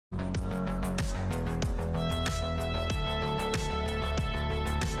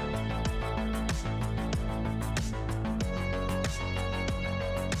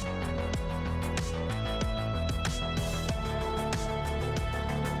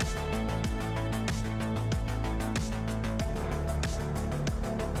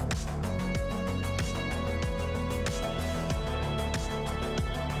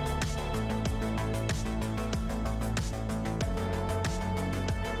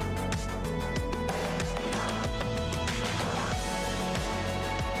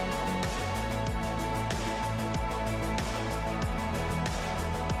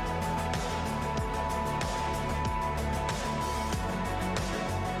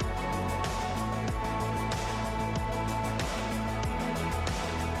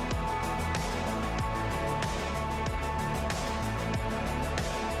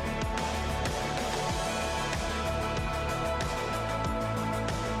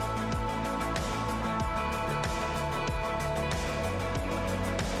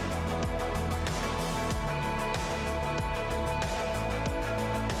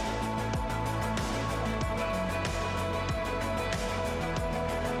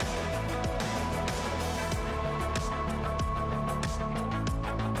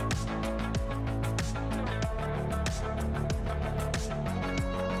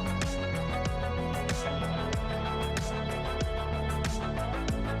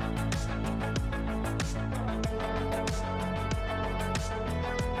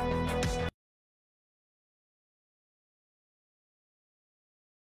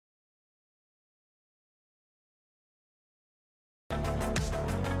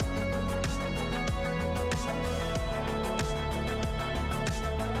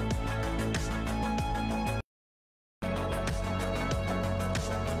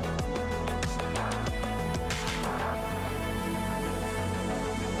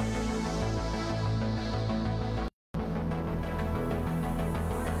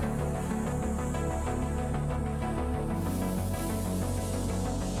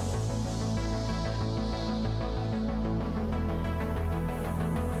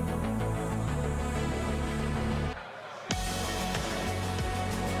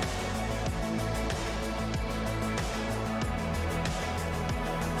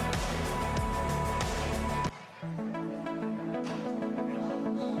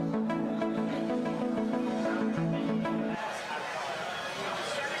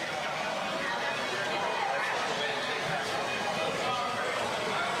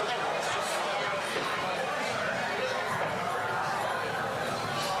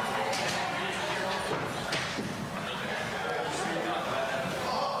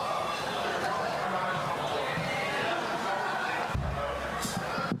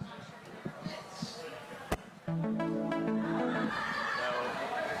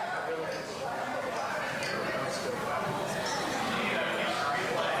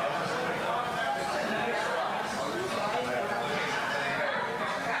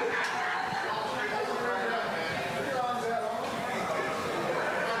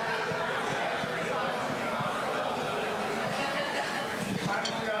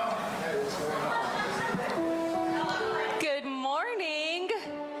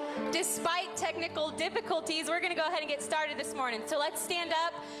difficulties, we're going to go ahead and get started this morning. So let's stand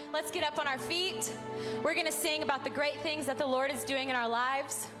up. Let's get up on our feet. We're going to sing about the great things that the Lord is doing in our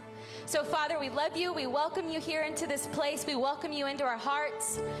lives. So, Father, we love you. We welcome you here into this place. We welcome you into our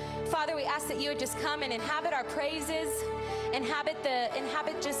hearts. Father, we ask that you would just come and inhabit our praises. Inhabit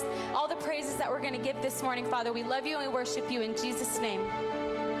just all the praises that we're going to give this morning, Father. We love you and we worship you in Jesus' name.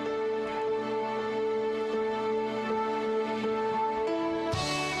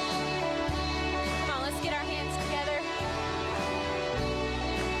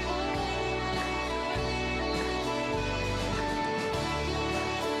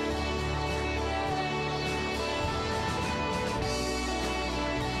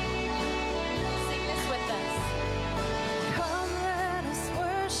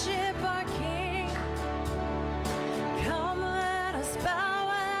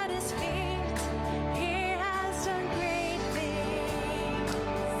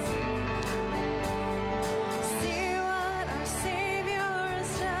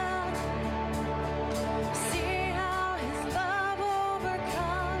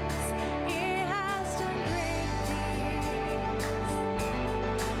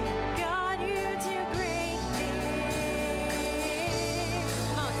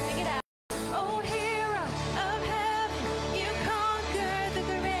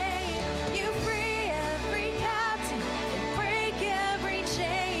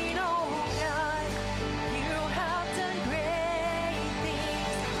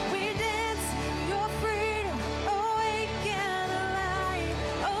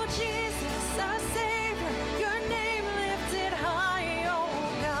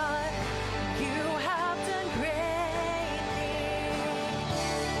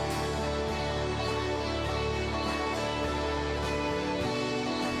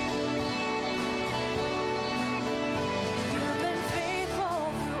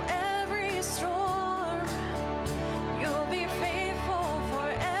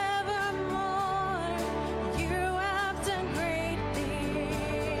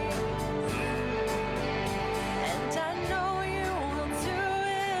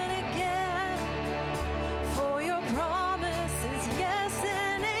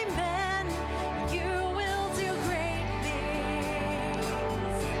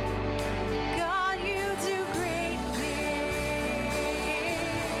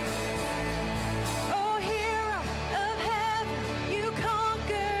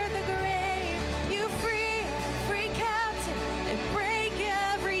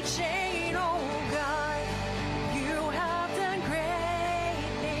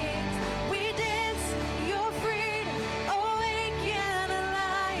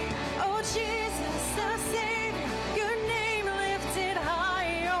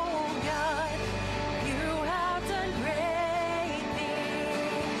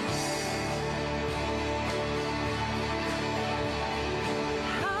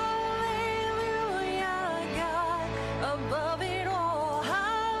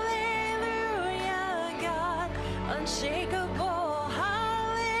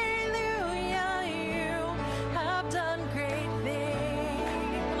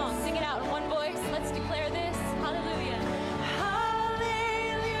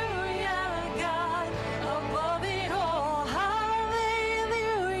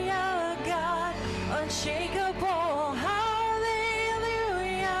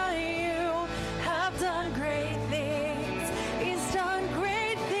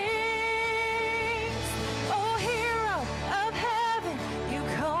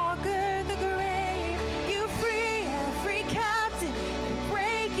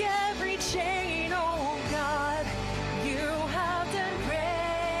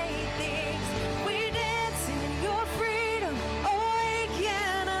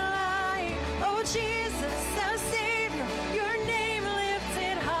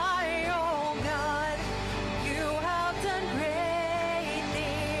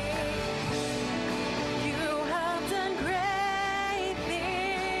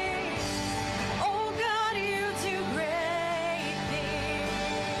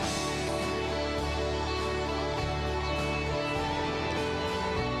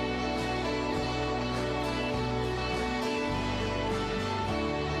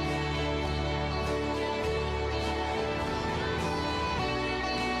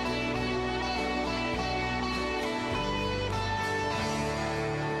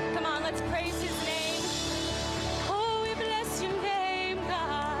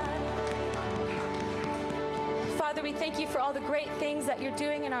 Father, we thank you for all the great things that you're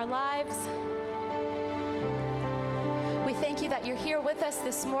doing in our lives. We thank you that you're here with us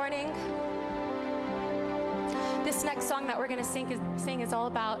this morning. This next song that we're going to sing is all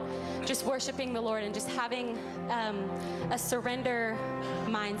about just worshiping the Lord and just having a surrender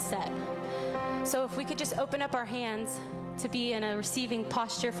mindset. So if we could just open up our hands to be in a receiving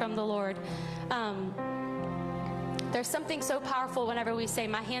posture from the Lord. There's something so powerful whenever we say,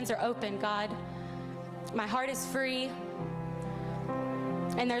 my hands are open, God. My heart is free.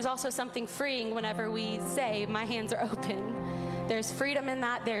 And there's also something freeing whenever we say, my hands are open. There's freedom in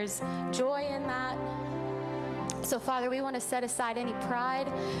that. There's joy in that. So, Father, we want to set aside any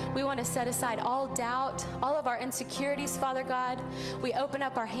pride. We want to set aside all doubt, all of our insecurities, Father God. We open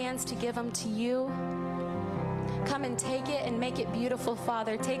up our hands to give them to you. Come and take it and make it beautiful,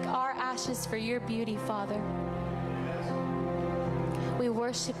 Father. Take our ashes for your beauty, Father. We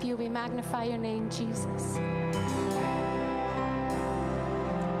worship you. We magnify your name, Jesus.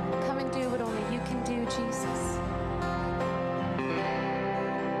 Come and do what only you can do, Jesus.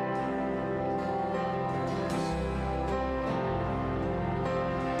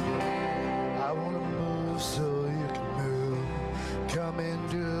 I want to move so you can move. Come and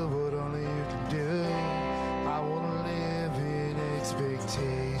do what only you can do. I want to live in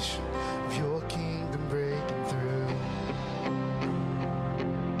expectation of your kingdom breaking through.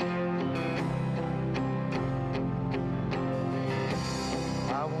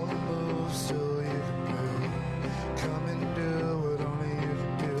 I want to move so you can move.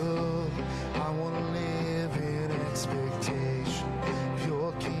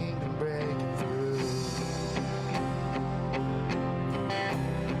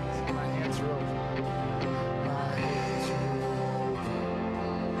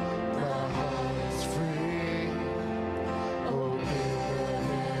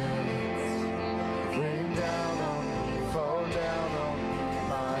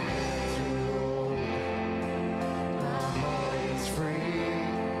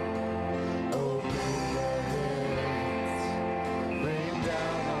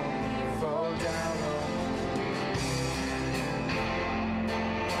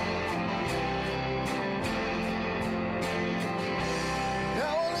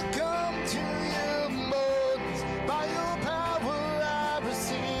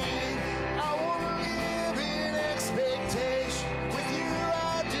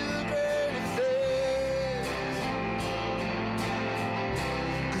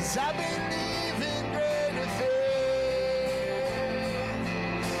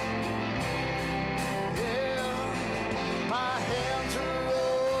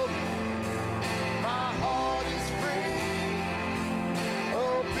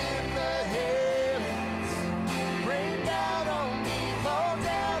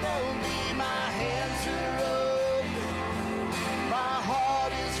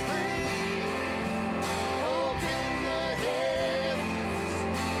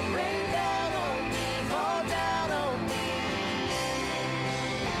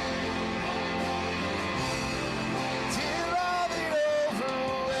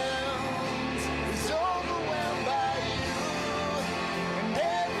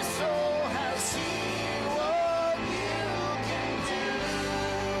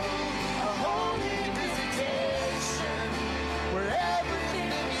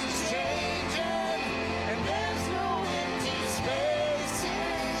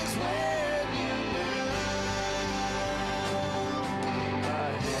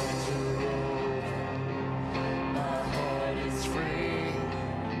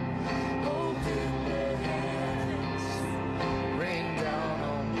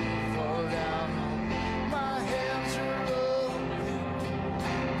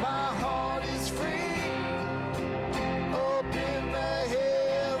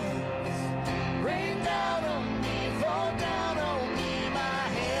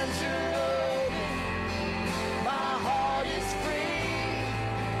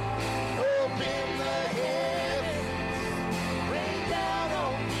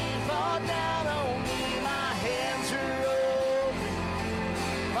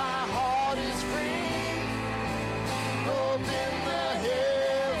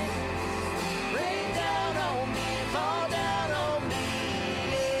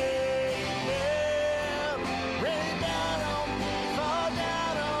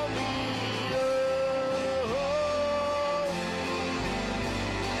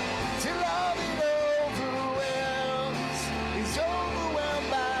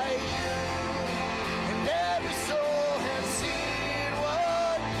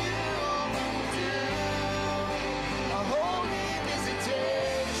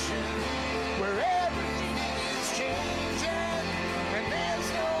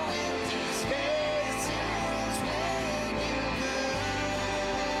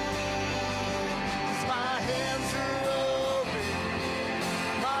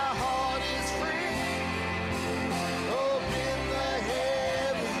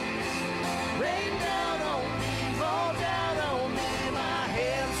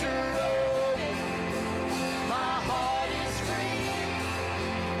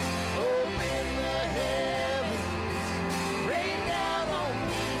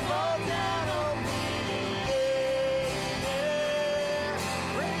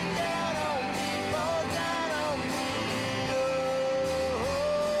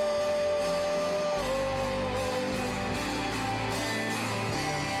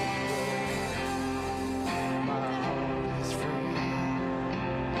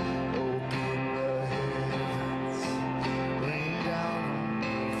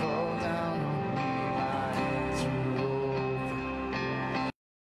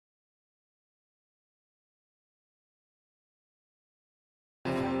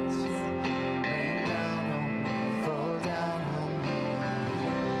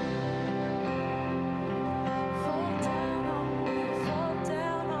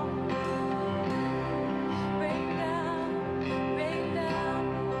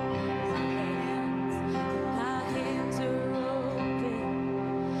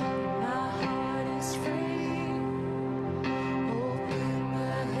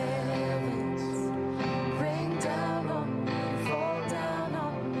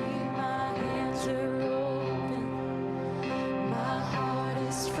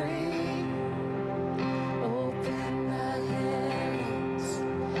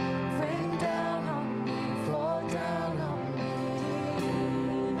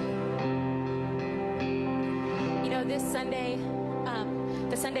 Sunday,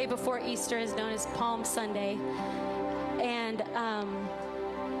 the Sunday before Easter is known as Palm Sunday. And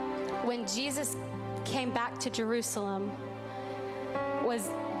when Jesus came back to Jerusalem was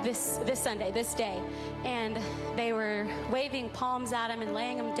this Sunday, this day. And they were waving palms at him and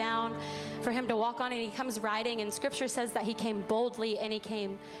laying him down for him to walk on. And he comes riding, and scripture says that he came boldly and he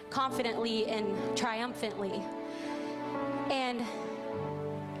came confidently and triumphantly. And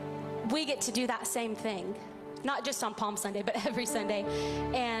we get to do that same thing, not just on Palm Sunday, but every Sunday.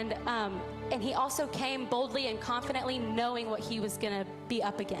 And he also came boldly and confidently, knowing what he was going to be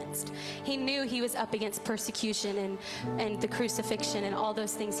up against. He knew he was up against persecution and the crucifixion and all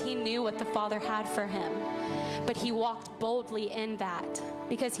those things. He knew what the Father had for him. But he walked boldly in that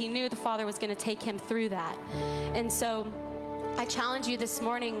because he knew the Father was going to take him through that. And so I challenge you this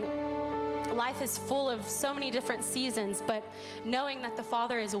morning. Life is full of so many different seasons, but knowing that the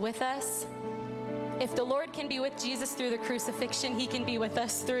Father is with us, if the Lord can be with Jesus through the crucifixion, he can be with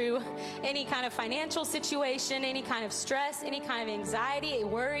us through any kind of financial situation, any kind of stress, any kind of anxiety,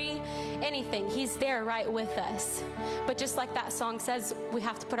 worry, anything. He's there right with us. But just like that song says, we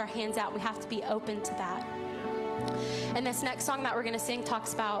have to put our hands out. We have to be open to that. And this next song that we're going to sing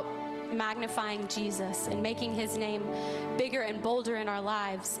talks about magnifying Jesus and making his name bigger and bolder in our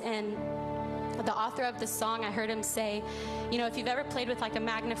lives. And the author of the song, I heard him say, you know, if you've ever played with like a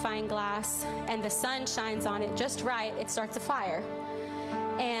magnifying glass and the sun shines on it just right, it starts a fire.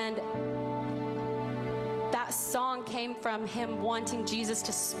 And that song came from him wanting Jesus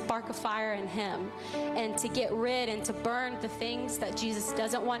to spark a fire in him and to get rid and to burn the things that Jesus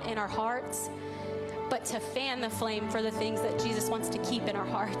doesn't want in our hearts, but to fan the flame for the things that Jesus wants to keep in our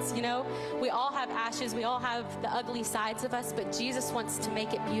hearts. You know, we all have ashes, we all have the ugly sides of us, but Jesus wants to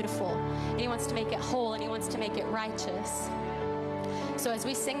make it beautiful, and he wants to make it whole, and he wants to make it righteous. So as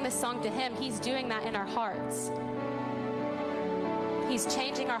we sing this song to him, he's doing that in our hearts. He's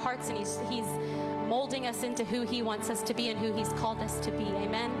changing our hearts, and he's molding us into who he wants us to be and who he's called us to be.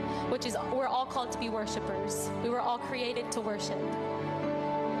 Amen? Which is, we're all called to be worshipers. We were all created to worship.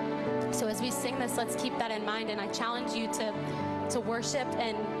 So as we sing this, let's keep that in mind, and I challenge you to worship.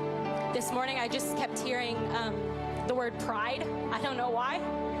 And this morning I just kept hearing the word pride. I don't know why,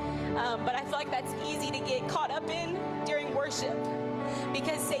 but I feel like that's easy to get caught up in during worship,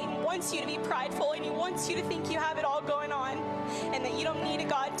 because Satan wants you to be prideful, and he wants you to think you have it all going on and that you don't need a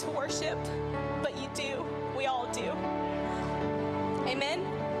God to worship, but you do. We all do. Amen?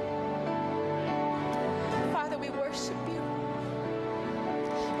 Father, we worship you.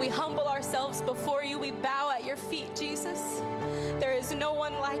 We humble ourselves before you. We bow at your feet, Jesus. There is no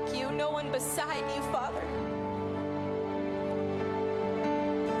one like you, no one beside you, Father.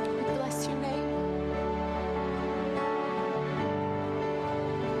 We bless your name.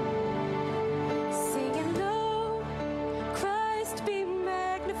 Singing, oh, Christ be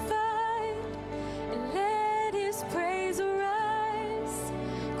magnified, and let his praise arise.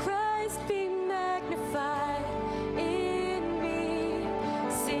 Christ be magnified.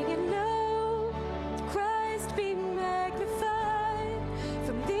 Christ be magnified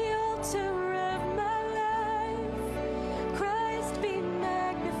from the altar of my life.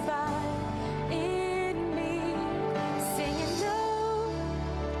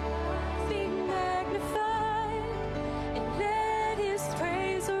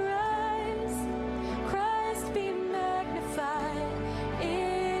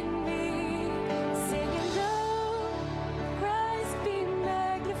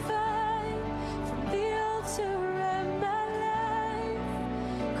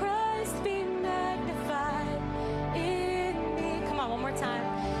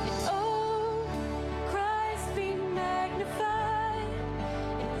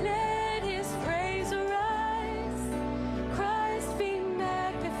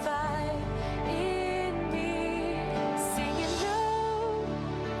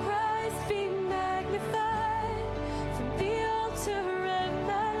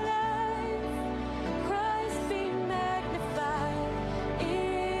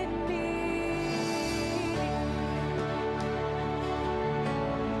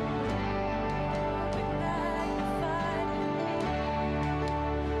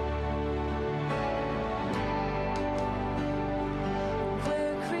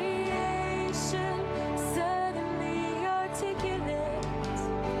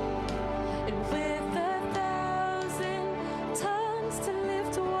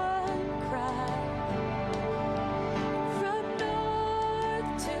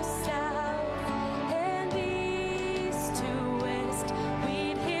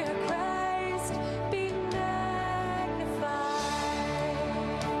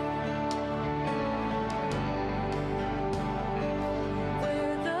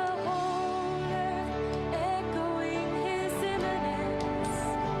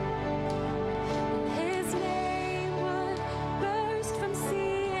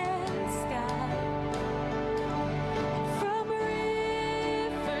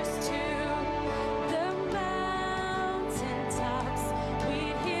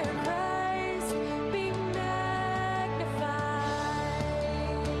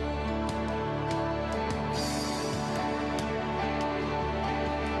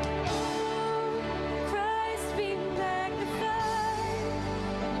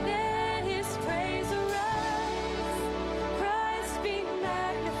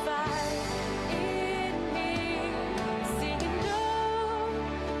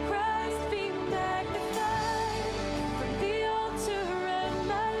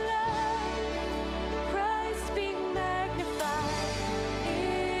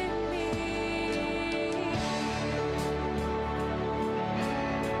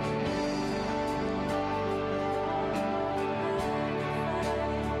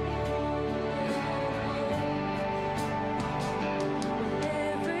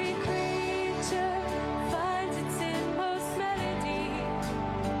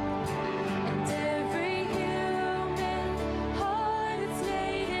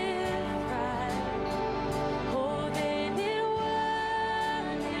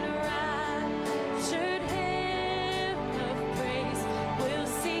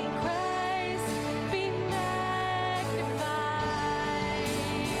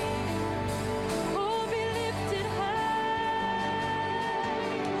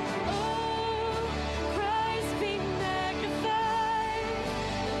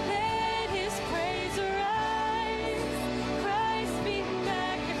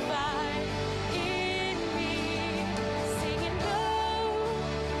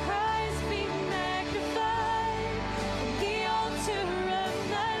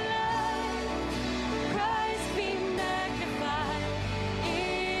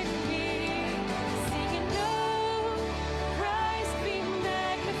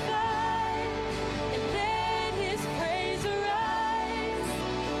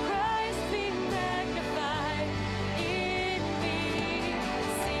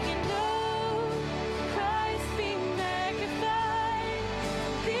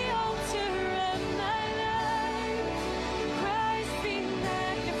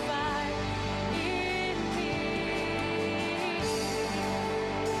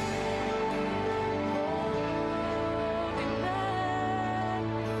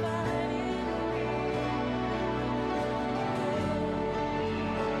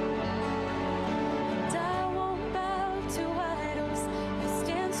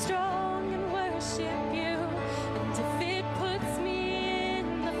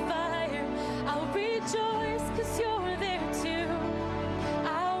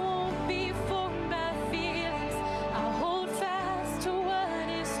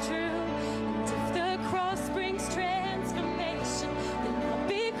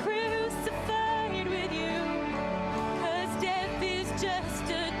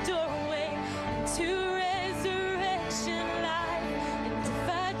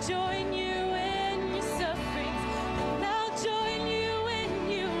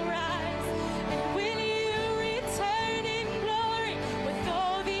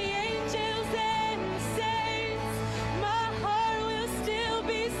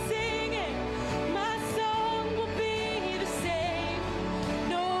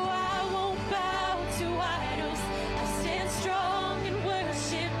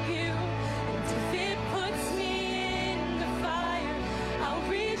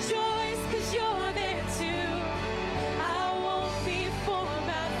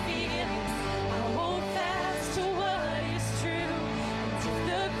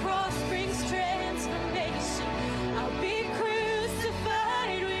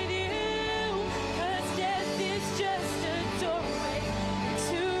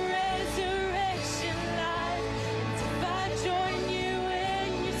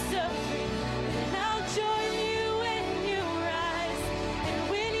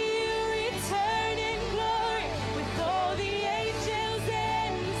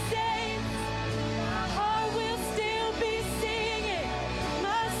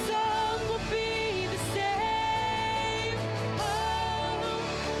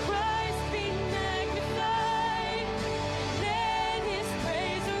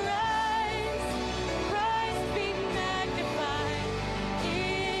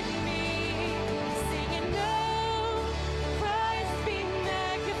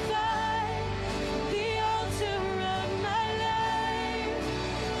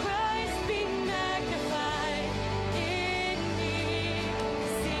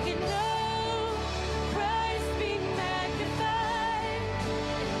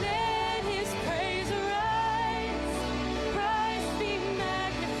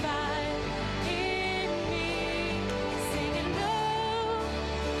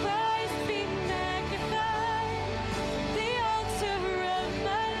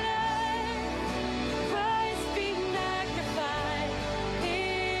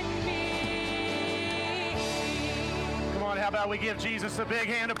 How about we give Jesus a big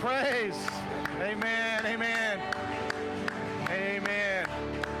hand of praise? Amen, amen, amen.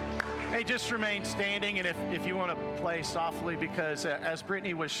 Hey, just remain standing, and if you want to play softly, because as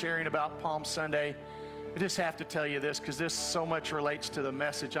Brittany was sharing about Palm Sunday, I just have to tell you this, because this so much relates to the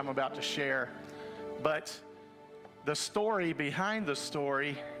message I'm about to share. But the story behind the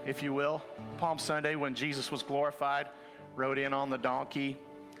story, if you will, Palm Sunday, when Jesus was glorified, rode in on the donkey,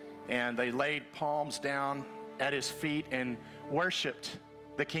 and they laid palms down at his feet and worshiped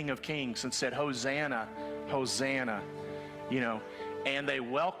the King of Kings and said, Hosanna, Hosanna, you know, and they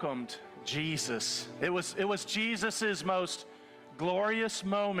welcomed Jesus. It was Jesus's most glorious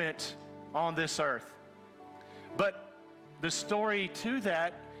moment on this earth. But the story to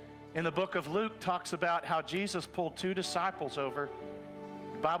that in the book of Luke talks about how Jesus pulled two disciples over.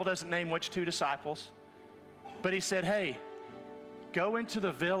 The Bible doesn't name which two disciples, but he said, hey, go into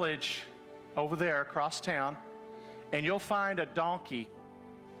the village over there across town, and you'll find a donkey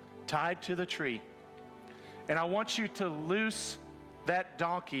tied to the tree. And I want you to loose that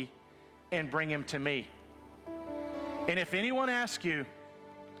donkey and bring him to me. And if anyone asks you,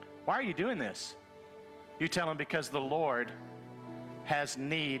 why are you doing this? You tell them, because the Lord has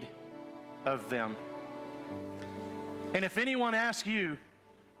need of them. And if anyone asks you,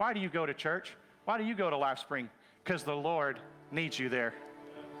 why do you go to church? Why do you go to LifeSpring? Because the Lord needs you there.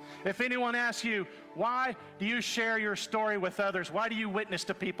 If anyone asks you, why do you share your story with others? Why do you witness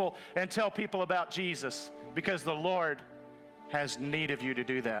to people and tell people about Jesus? Because the Lord has need of you to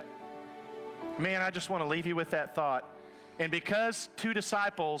do that. Man, I just want to leave you with that thought. And because two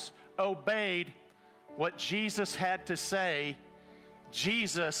disciples obeyed what Jesus had to say,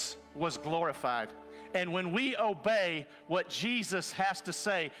 Jesus was glorified. And when we obey what Jesus has to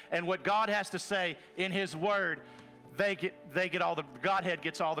say and what God has to say in his word, they get all the, Godhead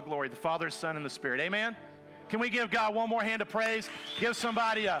gets all the glory, the Father, Son, and the Spirit. Amen? Can we give God one more hand of praise? Give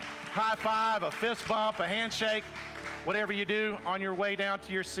somebody a high five, a fist bump, a handshake, whatever you do on your way down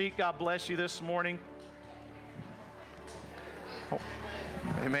to your seat. God bless you this morning. Oh,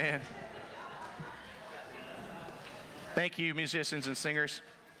 amen. Thank you, musicians and singers.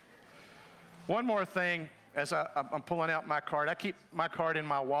 One more thing, as I'm pulling out my card. I keep my card in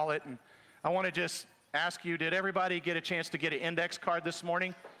my wallet, and I want to just ask you, did everybody get a chance to get an index card this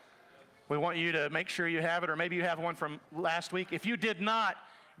morning? We want you to make sure you have it, or maybe you have one from last week. If you did not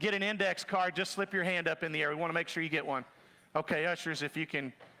get an index card, just slip your hand up in the air. We want to make sure you get one. Okay, ushers, if you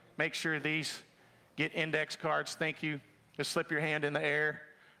can make sure these get index cards, thank you. Just slip your hand in the air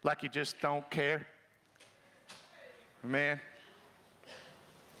like you just don't care. Man.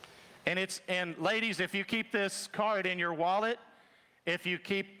 And ladies, if you keep this card in your wallet,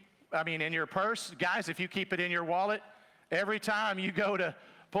 in your purse, guys, if you keep it in your wallet, every time you go to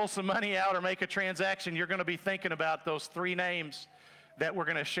pull some money out or make a transaction, you're going to be thinking about those three names that we're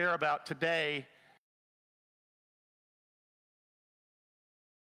going to share about today.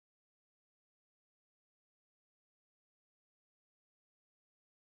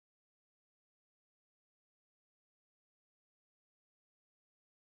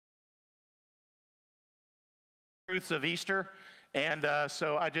 Truths of Easter, and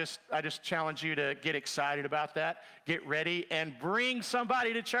so I just challenge you to get excited about that. Get ready and bring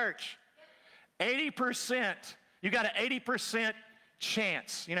somebody to church. 80%. You got an 80%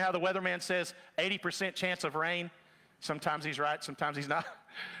 chance. You know how the weatherman says 80% chance of rain? Sometimes he's right, sometimes he's not.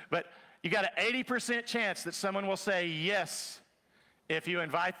 But you got an 80% chance that someone will say yes if you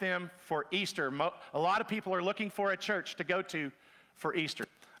invite them for Easter. A lot of people are looking for a church to go to for Easter.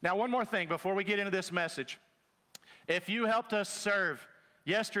 Now, one more thing before we get into this message. If you helped us serve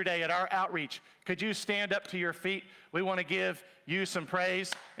yesterday at our outreach, could you stand up to your feet? We want to give you some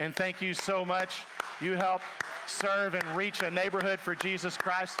praise and thank you so much. You helped serve and reach a neighborhood for Jesus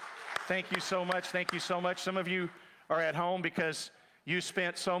Christ. Thank you so much. Thank you so much. Some of you are at home because you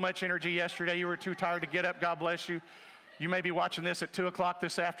spent so much energy yesterday. You were too tired to get up. God bless you. You may be watching this at 2 o'clock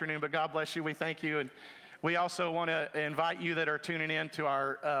this afternoon, but God bless you. We thank you. And we also want to invite you that are tuning in to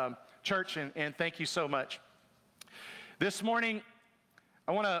our church, and thank you so much. This morning,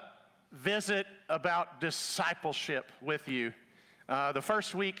 I want to visit about discipleship with you. The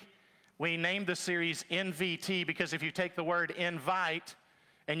first week, we named the series NVT because if you take the word invite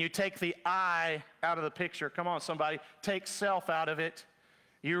and you take the I out of the picture, come on somebody, take self out of it,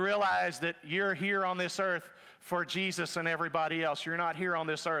 you realize that you're here on this earth for Jesus and everybody else. You're not here on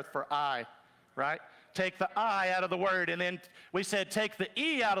this earth for I, right? Take the I out of the word, and then we said take the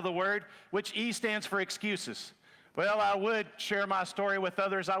E out of the word, which E stands for excuses. Well, I would share my story with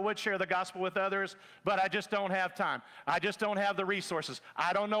others. I would share the gospel with others, but I just don't have time. I just don't have the resources.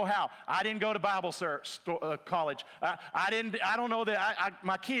 I don't know how. I didn't go to Bible college. I don't know that.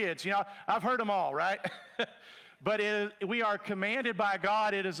 My kids, you know, I've heard them all, right? But we are commanded by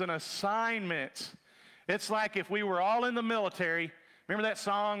God. It is an assignment. It's like if we were all in the military. Remember that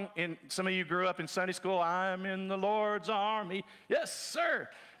song? Some of you grew up in Sunday school, I'm in the Lord's army. Yes, sir.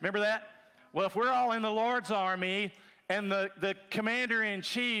 Remember that? Well, if we're all in the Lord's army and the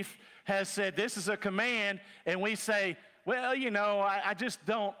commander-in-chief has said this is a command, and we say, well, you know, I just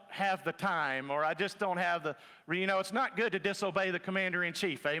don't have the time, or I just don't have the, you know, it's not good to disobey the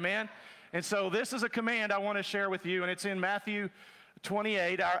commander-in-chief, amen? And so this is a command I want to share with you, and it's in Matthew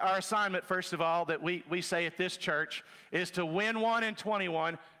 28. Our assignment, first of all, that we say at this church is to win one in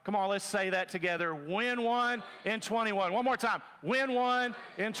 21. Come on, let's say that together. Win one in 21. One more time. Win one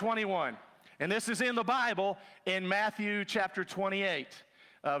in 21. And this is in the Bible in Matthew chapter 28,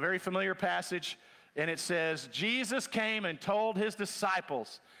 a very familiar passage. And it says, Jesus came and told his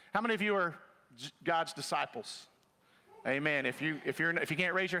disciples. How many of you are God's disciples? Amen. If you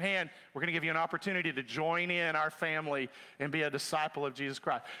can't raise your hand, we're going to give you an opportunity to join in our family and be a disciple of Jesus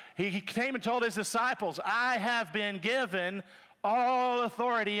Christ. He came and told his disciples, I have been given all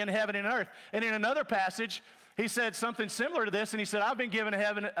authority in heaven and earth. And in another passage, he said something similar to this, and he said, I've been given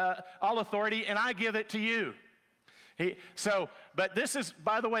heaven all authority, and I give it to you. But this is,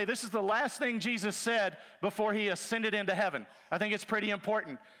 by the way, this is the last thing Jesus said before he ascended into heaven. I think it's pretty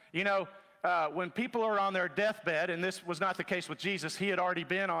important. You know, when people are on their deathbed, and this was not the case with Jesus, he had already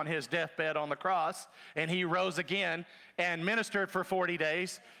been on his deathbed on the cross, and he rose again and ministered for 40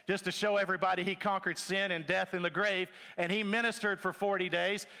 days just to show everybody he conquered sin and death in the grave, and he ministered for 40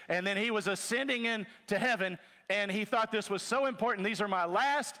 days, and then he was ascending into heaven, and he thought this was so important. These are my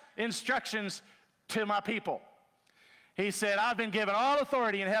last instructions to my people. He said, I've been given all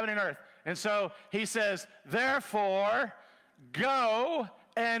authority in heaven and earth. And so he says, therefore, go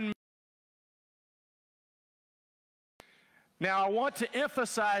and... Now, I want to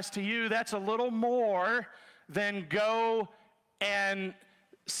emphasize to you that's a little more than go and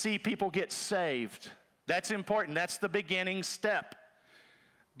see people get saved. That's important. That's the beginning step.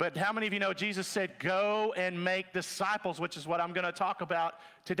 But how many of you know Jesus said, go and make disciples, which is what I'm going to talk about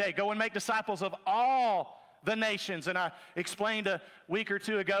today. Go and make disciples of all the nations. And I explained a week or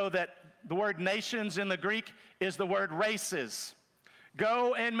two ago that the word nations in the Greek is the word races.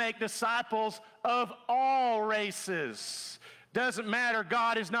 Go and make disciples of all races. Doesn't matter.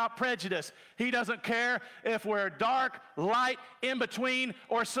 God is not prejudiced. He doesn't care if we're dark, light, in between,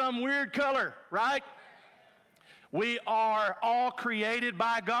 or some weird color, right? We are all created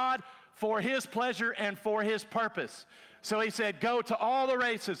by God for his pleasure and for his purpose. So he said, go to all the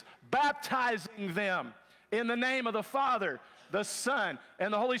races, baptizing them in the name of the Father, the Son,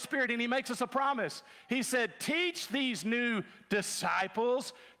 and the Holy Spirit. And he makes us a promise. He said, teach these new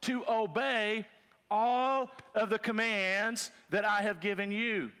disciples to obey all of the commands that I have given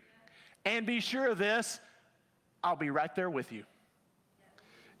you. And be sure of this, I'll be right there with you.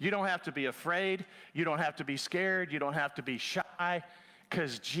 You don't have to be afraid. You don't have to be scared. You don't have to be shy,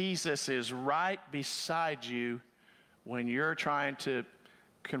 because Jesus is right beside you when you're trying to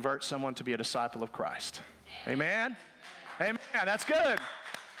convert someone to be a disciple of Christ. Amen? Amen. That's good.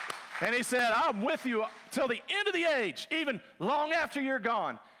 And he said, I'm with you till the end of the age, even long after you're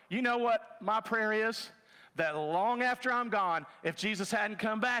gone. You know what my prayer is? That long after I'm gone, if Jesus hadn't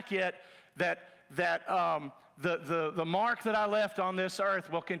come back yet, the mark that I left on this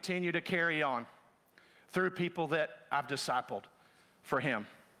earth will continue to carry on through people that I've discipled for him.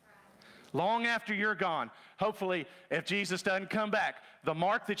 Long after you're gone, hopefully, if Jesus doesn't come back, the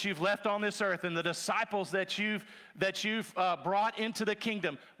mark that you've left on this earth and the disciples that you've brought into the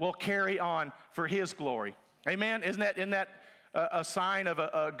kingdom will carry on for his glory. Amen? Isn't that a sign of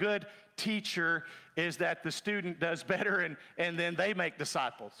a good teacher, is that the student does better and then they make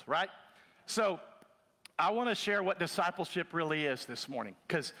disciples, right? So I want to share what discipleship really is this morning,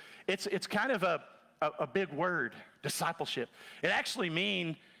 because it's kind of a big word, discipleship. It actually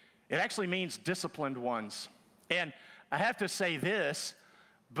means disciplined ones. And I have to say this,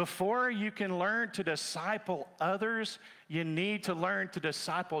 before you can learn to disciple others, you need to learn to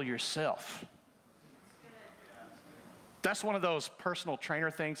disciple yourself. That's one of those personal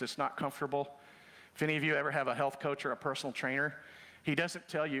trainer things that's not comfortable. If any of you ever have a health coach or a personal trainer, he doesn't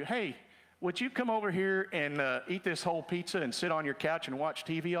tell you, hey, would you come over here and eat this whole pizza and sit on your couch and watch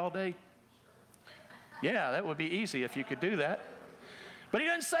TV all day? Yeah, that would be easy if you could do that. But he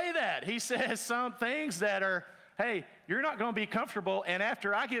doesn't say that. He says some things that are, hey, you're not going to be comfortable, and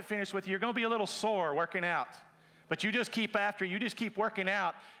after I get finished with you, you're going to be a little sore working out. But you just keep after, you just keep working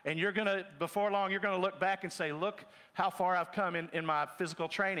out, and you're going to, before long, you're going to look back and say, look how far I've come in my physical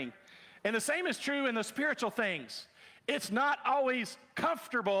training. And the same is true in the spiritual things. It's not always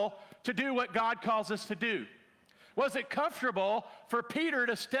comfortable to do what God calls us to do. Was it comfortable for Peter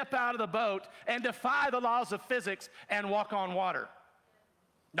to step out of the boat and defy the laws of physics and walk on water?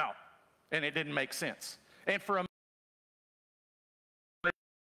 No, and it didn't make sense. And for a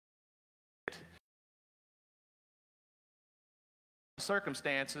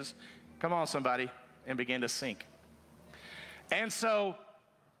circumstances, come on somebody, and begin to sink. And so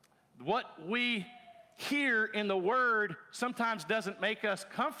what we hear in the Word sometimes doesn't make us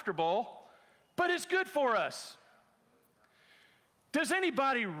comfortable, but it's good for us. Does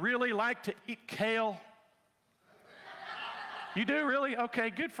anybody really like to eat kale? You do, really? Okay,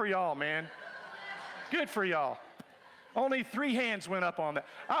 good for y'all, man. Good for y'all. Only 3 hands went up on that.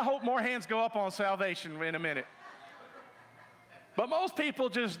 I hope more hands go up on salvation in a minute. But most people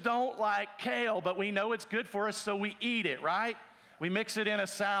just don't like kale, but we know it's good for us, so we eat it, right? We mix it in a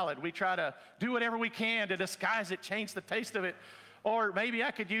salad. We try to do whatever we can to disguise it, change the taste of it. Or maybe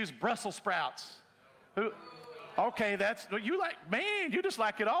I could use Brussels sprouts. Okay, that's, you like, man, you just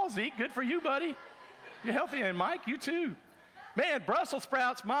like it all, Zeke. Good for you, buddy. You're healthy. And Mike, you too. Man, Brussels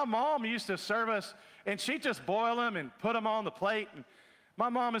sprouts, my mom used to serve us, and she'd just boil them and put them on the plate. And my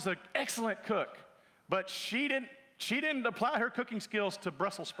mom is an excellent cook, but she didn't apply her cooking skills to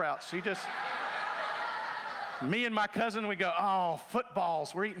Brussels sprouts. She just, me and my cousin, we go, oh,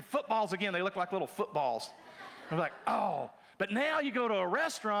 footballs. We're eating footballs again. They look like little footballs. We're like, oh. But now you go to a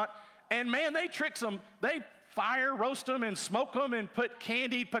restaurant, and man, they trick them. They fire roast them and smoke them and put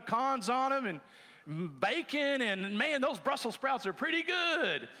candied pecans on them and bacon, and man, those Brussels sprouts are pretty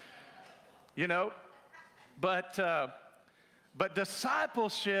good, you know. But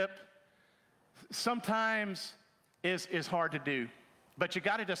discipleship sometimes is hard to do. But you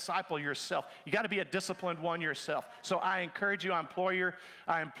got to disciple yourself. You got to be a disciplined one yourself. So I encourage you, I implore you,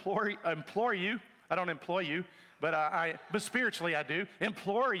 I don't employ you, but spiritually I do,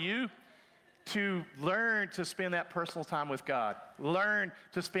 implore you to learn to spend that personal time with God. Learn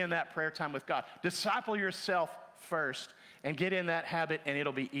to spend that prayer time with God. Disciple yourself first and get in that habit, and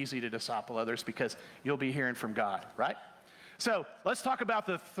it'll be easy to disciple others because you'll be hearing from God, right? So let's talk about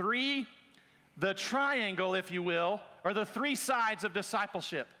the triangle, if you will, or the 3 sides of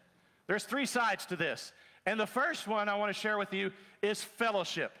discipleship. There's 3 sides to this. And the first one I want to share with you is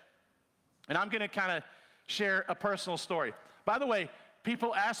fellowship. And I'm going to kind of share a personal story. By the way,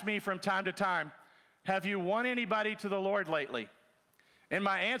 people ask me from time to time, have you won anybody to the Lord lately? And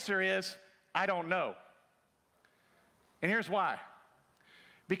my answer is, I don't know. And here's why.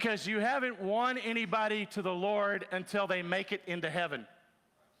 Because you haven't won anybody to the Lord until they make it into heaven.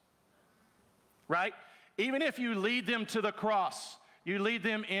 Right? Even if you lead them to the cross, you lead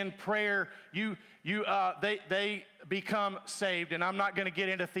them in prayer, they become saved. And I'm not going to get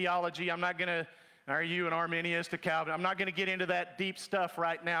into theology. I'm not going to, are you an Arminianist, a Calvin? I'm not going to get into that deep stuff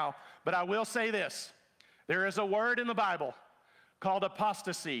right now. But I will say this. There is a word in the Bible called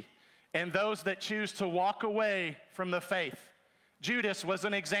apostasy, and those that choose to walk away from the faith. Judas was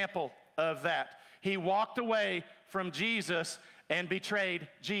an example of that. He walked away from Jesus and betrayed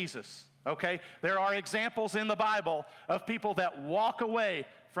Jesus. Okay? There are examples in the Bible of people that walk away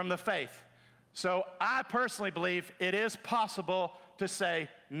from the faith. So I personally believe it is possible to say,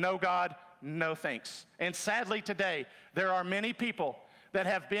 no God, no thanks. And sadly today, there are many people that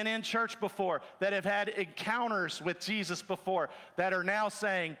have been in church before, that have had encounters with Jesus before, that are now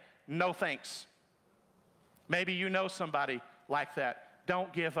saying, no thanks. Maybe you know somebody like that.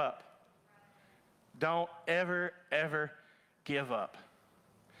 Don't give up. Don't ever, ever give up.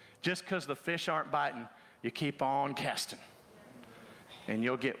 Just because the fish aren't biting, you keep on casting. And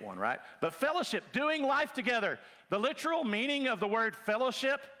you'll get one, right? But fellowship, doing life together. The literal meaning of the word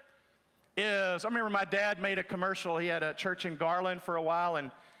fellowship is, I remember my dad made a commercial. He had a church in Garland for a while,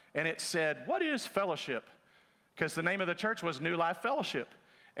 and it said, what is fellowship? Because the name of the church was New Life Fellowship.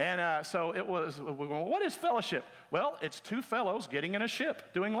 And so it was, what is fellowship? Well, it's 2 fellows getting in a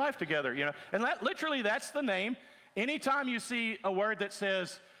ship, doing life together, you know. And literally, that's the name. Anytime you see a word that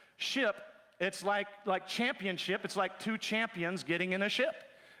says ship, it's like championship. It's like 2 champions getting in a ship,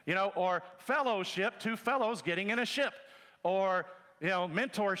 you know, or fellowship, 2 fellows getting in a ship, or, you know,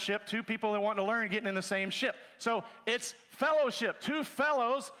 mentorship, 2 people that want to learn getting in the same ship. So it's fellowship, 2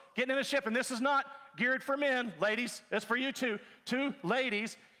 fellows getting in a ship. And this is not geared for men, ladies. It's for you too. 2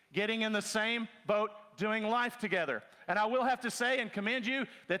 ladies getting in the same boat, doing life together. And I will have to say and commend you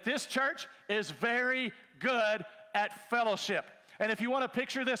that this church is very good at fellowship. And if you want to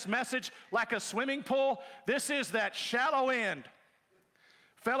picture this message like a swimming pool, this is that shallow end.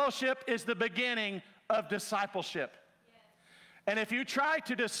 Fellowship is the beginning of discipleship. And if you try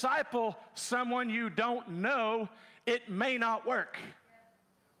to disciple someone you don't know, it may not work.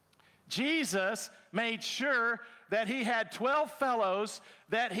 Jesus made sure that he had 12 fellows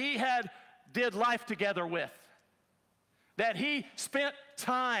that he did life together with, that he spent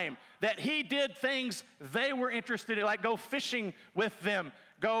time, that he did things they were interested in, like go fishing with them,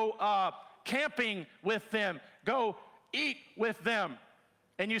 go camping with them, go eat with them.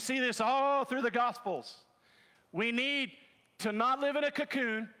 And you see this all through the Gospels. We need to not live in a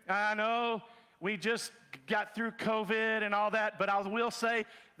cocoon. I know we just got through COVID and all that, but I will say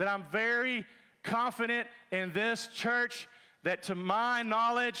that I'm very confident in this church that, to my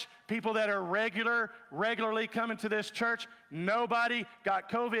knowledge, people that are regularly coming to this church, nobody got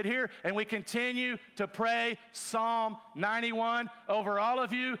COVID here, and we continue to pray Psalm 91 over all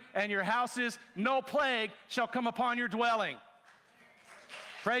of you and your houses. No plague shall come upon your dwelling.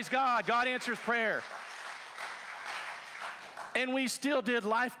 Praise God. God answers prayer. And we still did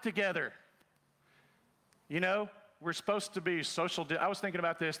life together. You know, we're supposed to be social. I was thinking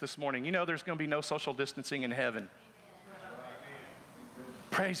about this morning. You know, there's going to be no social distancing in heaven.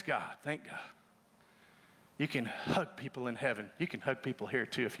 Praise God. Thank God. You can hug people in heaven. You can hug people here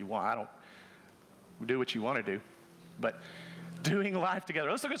too if you want. I don't do what you want to do. But doing life together.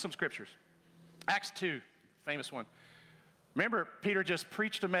 Let's look at some scriptures. Acts 2, famous one. Remember, Peter just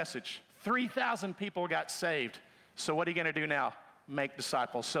preached a message. 3,000 people got saved. So what are you going to do now? Make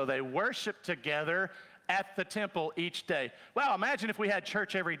disciples. So they worship together at the temple each day. Well, imagine if we had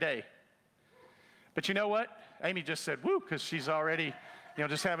church every day. But you know what? Amy just said, woo, because she's already,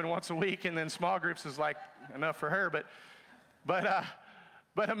 just having once a week, and then small groups is like enough for her.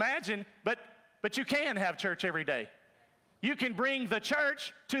 But imagine, but you can have church every day. You can bring the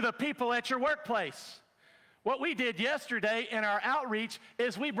church to the people at your workplace. What we did yesterday in our outreach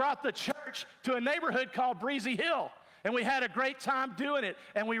is we brought the church to a neighborhood called Breezy Hill, and we had a great time doing it,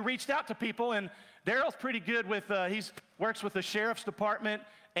 and we reached out to people, and Daryl's pretty good with, he works with the sheriff's department,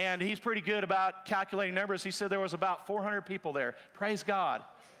 and he's pretty good about calculating numbers. He said there was about 400 people there. Praise God.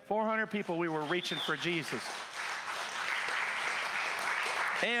 400 people we were reaching for Jesus.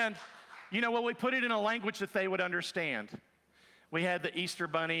 And, we put it in a language that they would understand. We had the Easter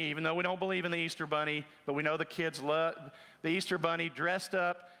Bunny, even though we don't believe in the Easter Bunny, but we know the kids love the Easter Bunny, dressed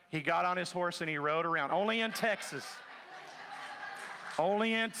up. He got on his horse and he rode around. Only in Texas.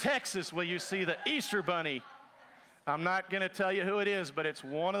 Only in Texas will you see the Easter Bunny. I'm not going to tell you who it is, but it's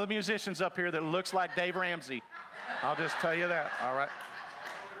one of the musicians up here that looks like Dave Ramsey. I'll just tell you that, all right?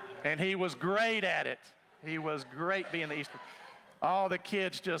 And he was great at it. He was great being the Easter Bunny. All the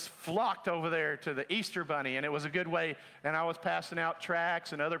kids just flocked over there to the Easter Bunny, and it was a good way. And I was passing out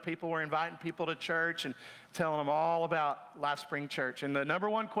tracts, and other people were inviting people to church and telling them all about Life Spring Church. And the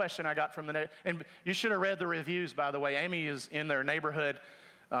number one question I got from and you should have read the reviews, by the way. Amy is in their neighborhood,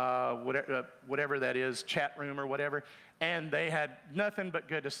 whatever that is, chat room or whatever, and they had nothing but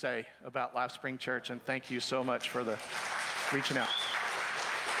good to say about Life Spring Church. And thank you so much for the reaching out.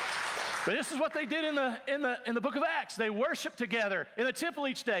 But this is what they did in the book of Acts. They worshiped together in the temple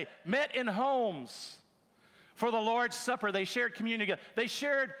each day, met in homes for the Lord's Supper. They shared communion together. They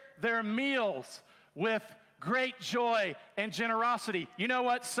shared their meals with great joy and generosity. You know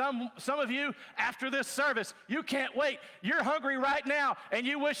what? Some of you, after this service, you can't wait. You're hungry right now, and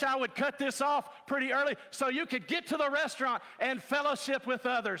you wish I would cut this off pretty early so you could get to the restaurant and fellowship with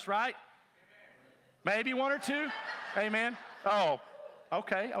others, right? Maybe one or two? Amen. Oh,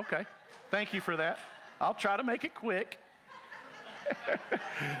 okay. Thank you for that. I'll try to make it quick.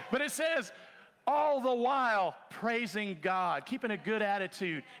 But it says, all the while praising God, keeping a good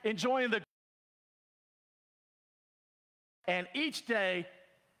attitude, enjoying the. And each day,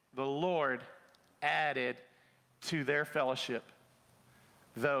 the Lord added to their fellowship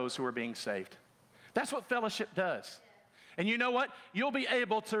those who are being saved. That's what fellowship does. And you know what? You'll be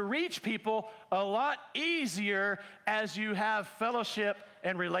able to reach people a lot easier as you have fellowship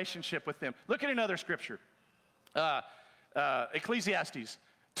and relationship with them. Look at another scripture. Ecclesiastes.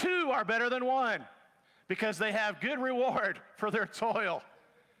 2 are better than 1 because they have good reward for their toil.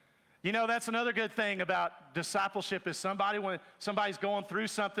 You know, that's another good thing about discipleship is when somebody's going through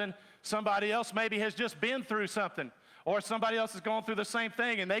something, somebody else maybe has just been through something, or somebody else is going through the same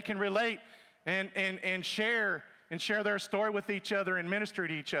thing, and they can relate and share their story with each other and minister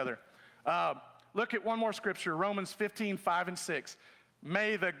to each other. Look at one more scripture, Romans 15, 5 and 6.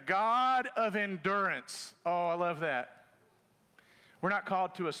 May the God of endurance, oh, I love that. We're not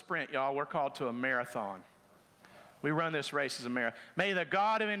called to a sprint, y'all. We're called to a marathon. We run this race as a marathon. May the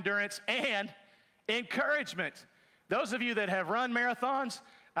God of endurance and encouragement. Those of you that have run marathons,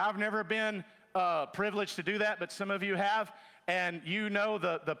 I've never been privileged to do that, but some of you have, and you know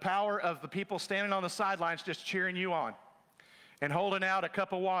the power of the people standing on the sidelines just cheering you on and holding out a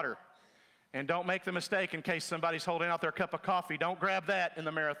cup of water. And don't make the mistake, in case somebody's holding out their cup of coffee, don't grab that in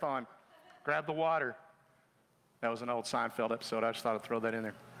the marathon. Grab the water. That was an old Seinfeld episode. I just thought I'd throw that in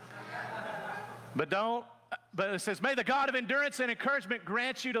there. But it says, may the God of endurance and encouragement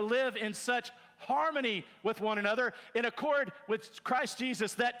grant you to live in such harmony with one another, in accord with Christ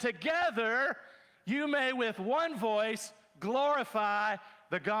Jesus, that together you may with one voice glorify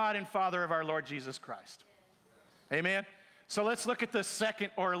the God and Father of our Lord Jesus Christ. Amen? So let's look at the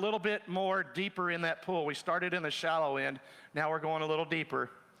second, or a little bit more deeper in that pool. We started in the shallow end. Now we're going a little deeper.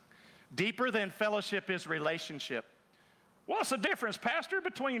 Deeper than fellowship is relationship. What's the difference, Pastor,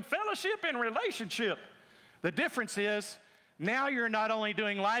 between fellowship and relationship? The difference is now you're not only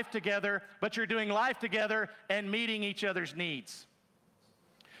doing life together, but you're doing life together and meeting each other's needs.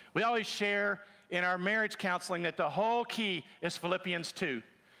 We always share in our marriage counseling that the whole key is Philippians 2.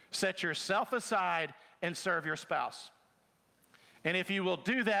 Set yourself aside and serve your spouse. And if you will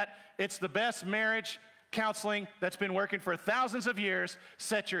do that, it's the best marriage counseling that's been working for thousands of years.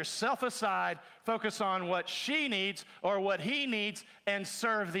 Set yourself aside, focus on what she needs or what he needs, and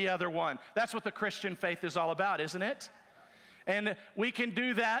serve the other one. That's what the Christian faith is all about, isn't it? And we can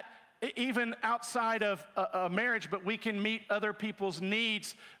do that even outside of a marriage, but we can meet other people's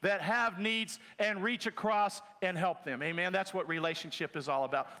needs that have needs and reach across and help them. Amen? That's what relationship is all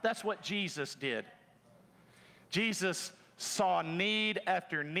about. That's what Jesus did. Jesus saw need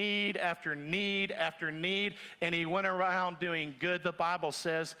after need after need after need, and he went around doing good, the Bible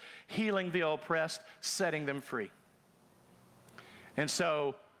says, healing the oppressed, setting them free. And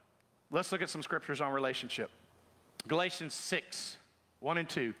so let's look at some scriptures on relationship. Galatians 6, 1 and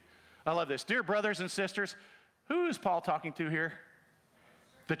 2. I love this. Dear brothers and sisters, who is Paul talking to here?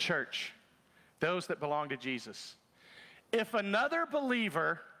 The church, those that belong to Jesus. If another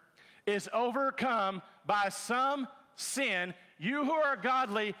believer is overcome by some sin, you who are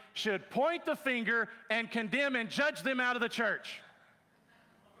godly should point the finger and condemn and judge them out of the church.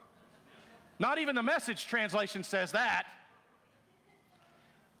 Not even the Message translation says that.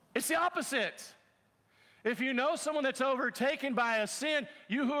 It's the opposite. If you know someone that's overtaken by a sin,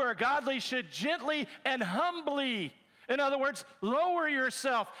 you who are godly should gently and humbly, in other words, lower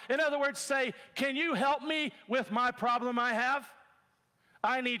yourself. In other words, say, can you help me with my problem I have?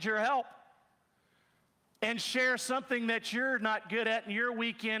 I need your help. And share something that you're not good at and you're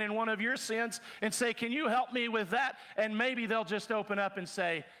weak in one of your sins, and say, can you help me with that? And maybe they'll just open up and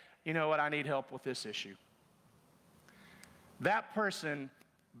say, you know what, I need help with this issue. That person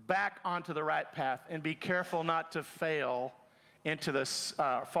back onto the right path, and be careful not to fall into the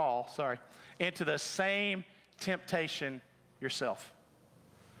same temptation yourself.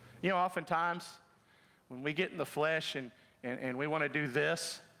 You know, oftentimes when we get in the flesh and we want to do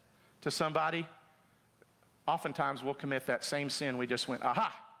this to somebody, oftentimes we'll commit that same sin we just went,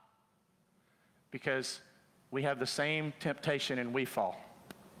 aha, because we have the same temptation and we fall.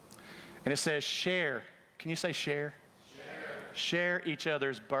 And it says share. Can you say share? Share each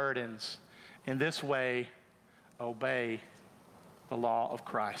other's burdens. In this way, obey the law of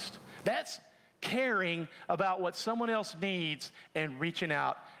Christ. That's caring about what someone else needs and reaching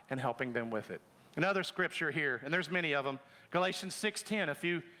out and helping them with it. Another scripture here, and there's many of them. Galatians 6:10, a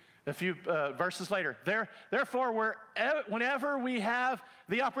few verses later. Therefore, whenever we have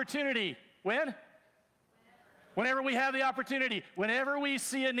the opportunity, whenever we have the opportunity, whenever we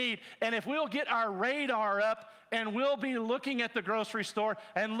see a need, and if we'll get our radar up, and we'll be looking at the grocery store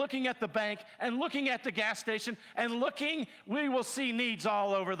and looking at the bank and looking at the gas station and we will see needs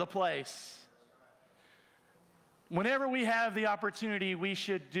all over the place. Whenever we have the opportunity, we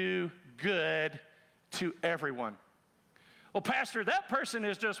should do good to everyone. Well, Pastor, that person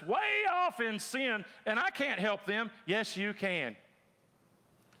is just way off in sin and I can't help them. Yes, you can.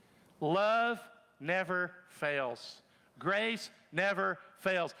 Love never fails. Grace never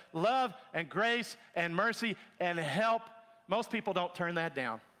fails. Love and grace and mercy and help, most people don't turn that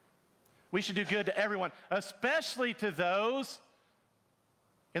down. We should do good to everyone, especially to those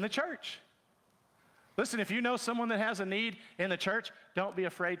in the church. Listen, if you know someone that has a need in the church, don't be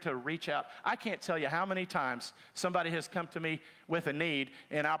afraid to reach out. I can't tell you how many times somebody has come to me with a need,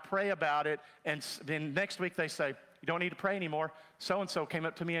 and I'll pray about it, and then next week they say, you don't need to pray anymore. So-and-so came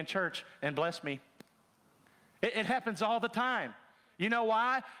up to me in church and blessed me. It happens all the time. You know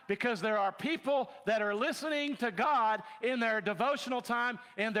why? Because there are people that are listening to God in their devotional time,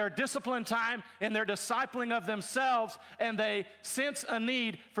 in their discipline time, in their discipling of themselves, and they sense a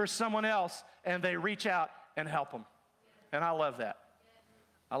need for someone else, and they reach out and help them. And I love that.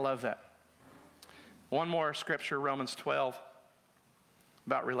 I love that. One more scripture, Romans 12,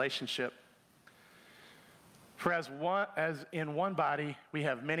 about relationship. For as in one body we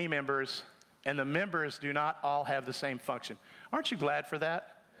have many members, and the members do not all have the same function. Aren't you glad for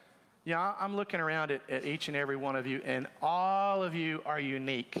that? Yeah, I'm looking around at each and every one of you, and all of you are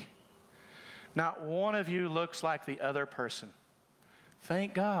unique. Not one of you looks like the other person.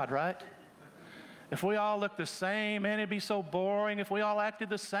 Thank God, right? If we all looked the same, man, it'd be so boring. If we all acted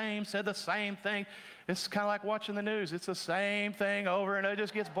the same, said the same thing, it's kind of like watching the news. It's the same thing over, and it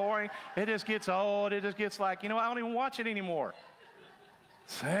just gets boring. It just gets old. It just gets like, I don't even watch it anymore.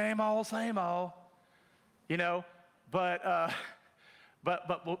 Same old, same old. But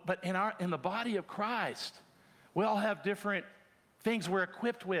in the body of Christ, we all have different things we're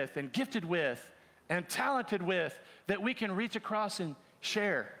equipped with and gifted with and talented with that we can reach across and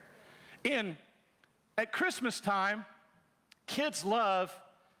share. At Christmas time, kids love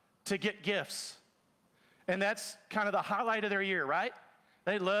to get gifts. And that's kind of the highlight of their year, right?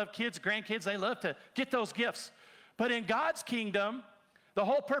 They love kids, grandkids, they love to get those gifts. But in God's kingdom, the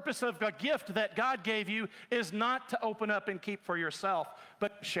whole purpose of a gift that God gave you is not to open up and keep for yourself,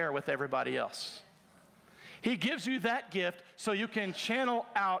 but share with everybody else. He gives you that gift so you can channel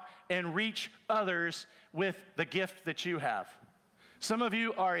out and reach others with the gift that you have. Some of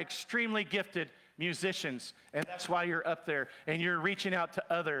you are extremely gifted musicians, and that's why you're up there, and you're reaching out to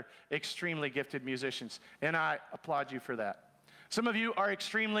other extremely gifted musicians, and I applaud you for that. Some of you are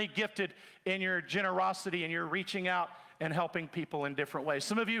extremely gifted in your generosity, and you're reaching out and helping people in different ways.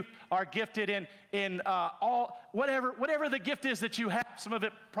 Some of you are gifted in whatever the gift is that you have. Some of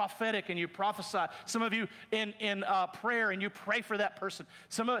it prophetic, and you prophesy. Some of you in prayer, and you pray for that person.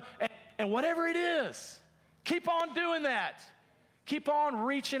 And whatever it is, keep on doing that. Keep on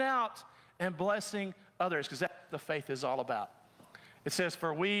reaching out and blessing others, because that's what the faith is all about. It says,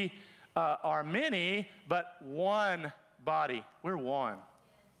 for we are many, but one body. We're one.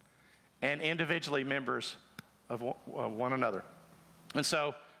 And individually members of one another. And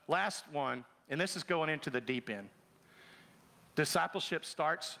so, last one, and this is going into the deep end. Discipleship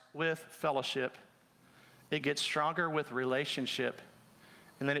starts with fellowship. It gets stronger with relationship.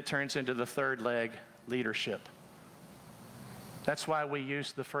 And then it turns into the third leg, leadership. That's why we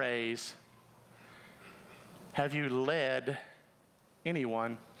use the phrase, have you led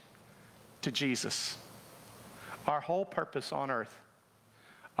anyone to Jesus? Our whole purpose on earth,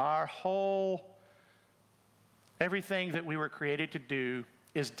 everything that we were created to do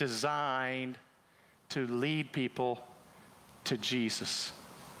is designed to lead people to Jesus.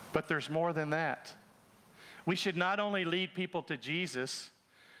 But there's more than that. We should not only lead people to Jesus,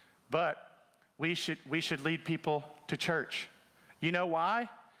 but we should lead people to church. You know why?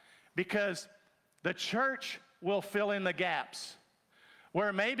 Because the church will fill in the gaps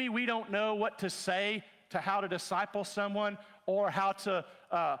where maybe we don't know what to say to how to disciple someone, or how to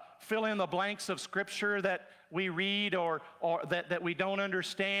fill in the blanks of scripture that we read or that we don't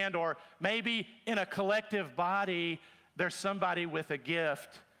understand, or maybe in a collective body there's somebody with a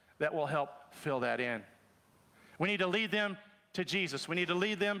gift that will help fill that in. We need to lead them to Jesus. We need to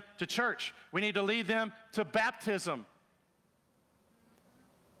lead them to church. We need to lead them to baptism.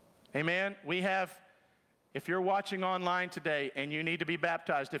 Amen. If you're watching online today and you need to be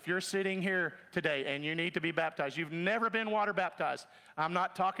baptized, if you're sitting here today and you need to be baptized, you've never been water baptized. I'm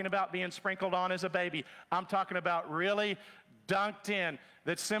not talking about being sprinkled on as a baby. I'm talking about really dunked in,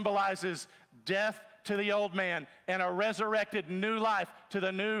 that symbolizes death to the old man and a resurrected new life to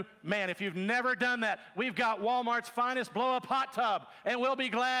the new man. If you've never done that, we've got Walmart's finest blow-up hot tub, and we'll be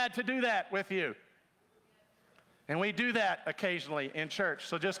glad to do that with you. And we do that occasionally in church,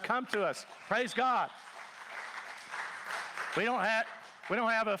 so just come to us. Praise God. We don't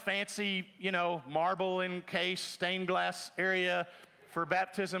have a fancy, marble encased stained glass area for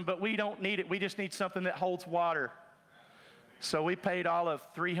baptism, but we don't need it. We just need something that holds water. So we paid all of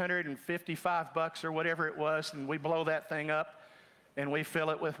 $355 or whatever it was, and we blow that thing up, and we fill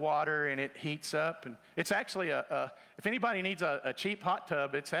it with water, and it heats up. And it's actually if anybody needs a cheap hot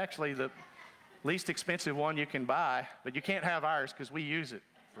tub, it's actually the least expensive one you can buy, but you can't have ours because we use it.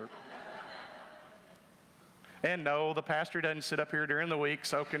 And no, the pastor doesn't sit up here during the week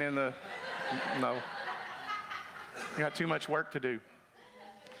soaking in the, no. You got too much work to do.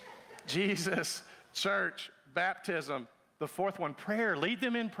 Jesus, church, baptism. The fourth one, prayer. Lead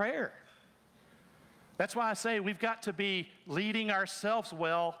them in prayer. That's why I say we've got to be leading ourselves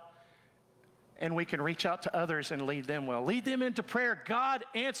well, and we can reach out to others and lead them well. Lead them into prayer. God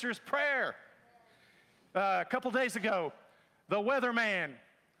answers prayer. A couple days ago, the weatherman,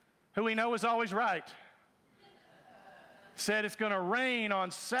 who we know is always right, said it's going to rain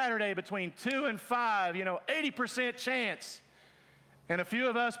on Saturday between 2 and 5, 80% chance. And a few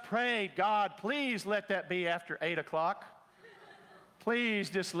of us prayed, God, please let that be after 8 o'clock. Please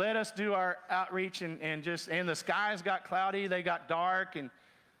just let us do our outreach and the skies got cloudy, they got dark, and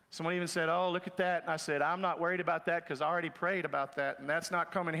someone even said, oh, look at that. And I said, I'm not worried about that because I already prayed about that, and that's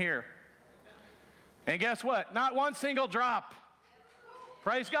not coming here. And guess what? Not one single drop.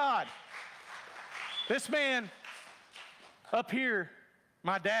 Praise God. This man up here,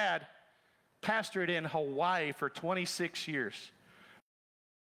 my dad, pastored in Hawaii for 26 years.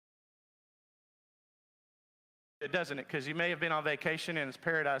 It doesn't it? Because you may have been on vacation and it's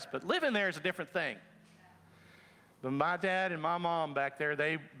paradise, but living there is a different thing. But my dad and my mom back there,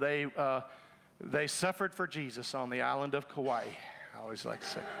 they suffered for Jesus on the island of Kauai. I always like to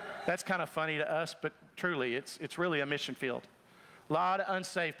say. That's kind of funny to us, but truly, it's really a mission field. A lot of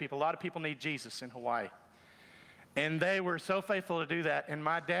unsaved people. A lot of people need Jesus in Hawaii. And they were so faithful to do that. And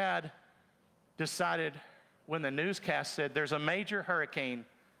my dad decided when the newscast said there's a major hurricane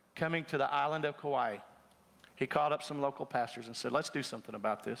coming to the island of Kauai, he called up some local pastors and said, let's do something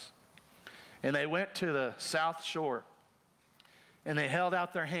about this. And they went to the South Shore, and they held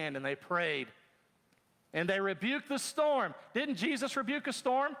out their hand, and they prayed, and they rebuked the storm. Didn't Jesus rebuke a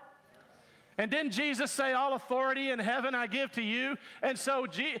storm? And didn't Jesus say, all authority in heaven I give to you? And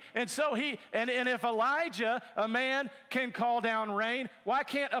if Elijah, a man, can call down rain, why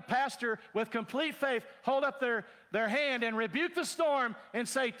can't a pastor with complete faith hold up their hand and rebuke the storm and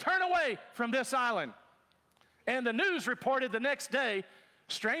say, turn away from this island? And the news reported the next day,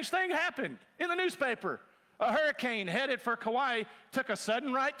 strange thing happened in the newspaper. A hurricane headed for Kauai took a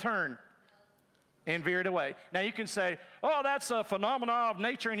sudden right turn and veered away. Now you can say, oh, that's a phenomenon of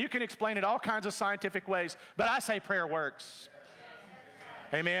nature, and you can explain it all kinds of scientific ways, but I say prayer works.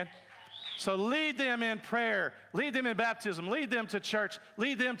 Amen. So lead them in prayer, lead them in baptism, lead them to church,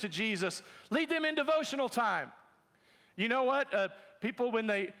 lead them to Jesus, lead them in devotional time. You know what? People,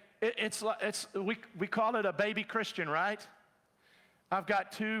 when we call it a baby Christian, right? I've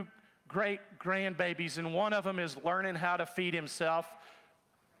got 2 great grandbabies, and one of them is learning how to feed himself.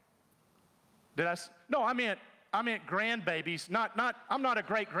 No, I meant grandbabies. I'm not a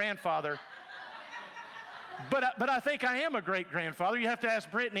great grandfather. But I think I am a great grandfather. You have to ask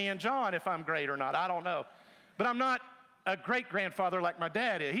Brittany and John if I'm great or not. I don't know. But I'm not a great grandfather like my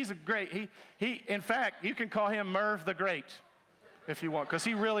dad is. He's a great, in fact, you can call him Merv the Great if you want, because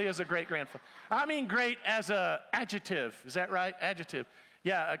he really is a great grandfather. I mean great as a adjective. Is that right? Adjective.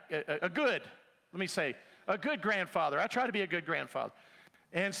 Yeah, a good, let me say, a good grandfather. I try to be a good grandfather.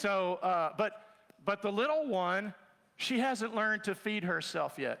 And so, but the little one, she hasn't learned to feed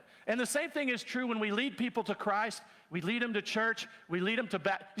herself yet. And the same thing is true when we lead people to Christ. We lead them to church. We lead them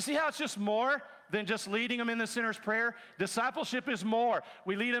to You see how it's just more than just leading them in the sinner's prayer? Discipleship is more.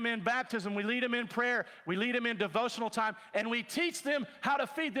 We lead them in baptism. We lead them in prayer. We lead them in devotional time. And we teach them how to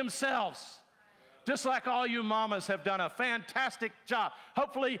feed themselves. Just like all you mamas have done a fantastic job.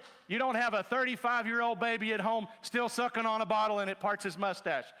 Hopefully, you don't have a 35-year-old baby at home still sucking on a bottle and it parts his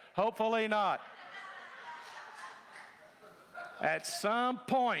mustache. Hopefully not. At some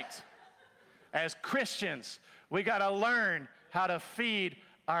point, as Christians, we got to learn how to feed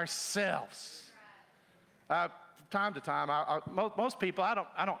ourselves. Time to time, most people, I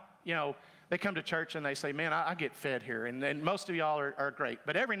don't, they come to church and they say, man, I get fed here. And most of y'all are great.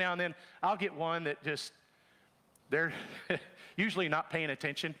 But every now and then, I'll get one that they're usually not paying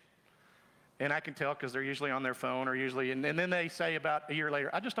attention. And I can tell because they're usually on their phone or usually, and then they say about a year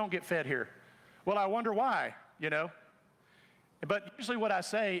later, I just don't get fed here. Well, I wonder why, But usually what I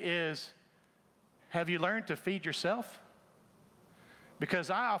say is, have you learned to feed yourself?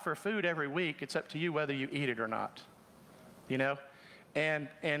 Because I offer food every week. It's up to you whether you eat it or not, And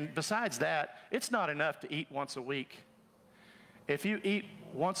besides that, it's not enough to eat once a week. If you eat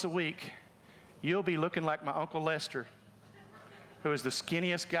once a week, you'll be looking like my Uncle Lester, who is the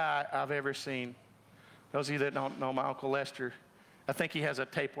skinniest guy I've ever seen. Those of you that don't know my Uncle Lester, I think he has a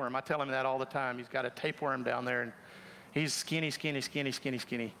tapeworm. I tell him that all the time. He's got a tapeworm down there, and he's skinny.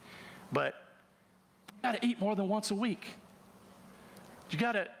 But you got to eat more than once a week. You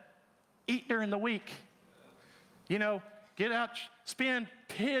got to eat during the week. Get out, spend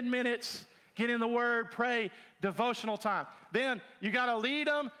 10 minutes, get in the Word, pray, devotional time. Then you got to lead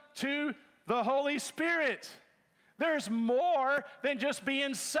them to the Holy Spirit. There's more than just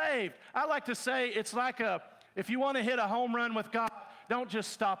being saved. I like to say it's like if you want to hit a home run with God, don't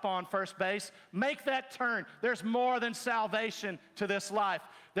just stop on first base. Make that turn. There's more than salvation to this life.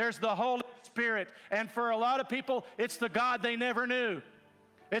 There's the Holy Spirit. And for a lot of people, it's the God they never knew.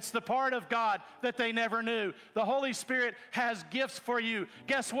 It's the part of God that they never knew. The Holy Spirit has gifts for you.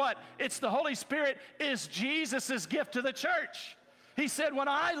 Guess what? It's the Holy Spirit is Jesus' gift to the church. He said, when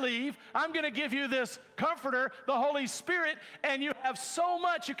I leave, I'm going to give you this comforter, the Holy Spirit, and you have so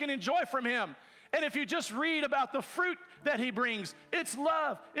much you can enjoy from him. And if you just read about the fruit that he brings, it's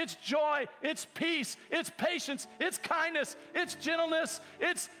love, it's joy, it's peace, it's patience, it's kindness, it's gentleness,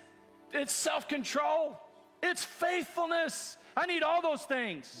 it's self-control, it's faithfulness. I need all those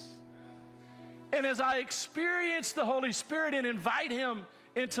things. And as I experience the Holy Spirit and invite him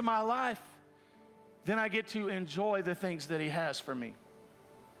into my life, then I get to enjoy the things that he has for me.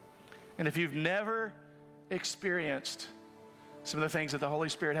 And if you've never experienced some of the things that the Holy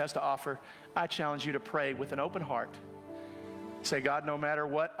Spirit has to offer, I challenge you to pray with an open heart. Say, God, no matter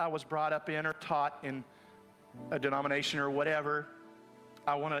what I was brought up in or taught in a denomination or whatever,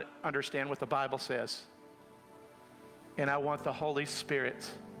 I want to understand what the Bible says. And I want the Holy Spirit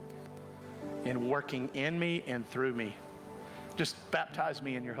in working in me and through me. Just baptize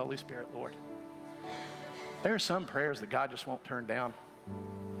me in your Holy Spirit, Lord. There are some prayers that God just won't turn down.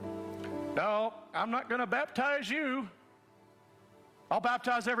 No, I'm not going to baptize you. I'll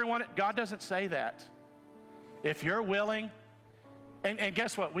baptize everyone. God doesn't say that. If you're willing, and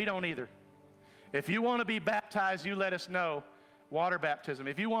guess what? We don't either. If you want to be baptized, you let us know. Water baptism.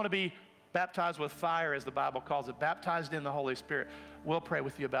 If you want to be baptized with fire, as the Bible calls it, baptized in the Holy Spirit, we'll pray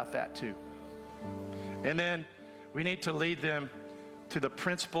with you about that too. And then we need to lead them to the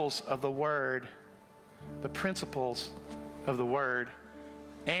principles of the Word, the principles of the Word,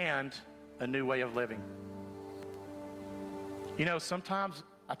 and a new way of living. You know, sometimes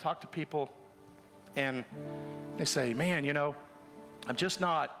I talk to people and they say, man, you know, I'm just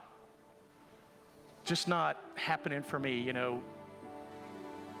not happening for me, you know,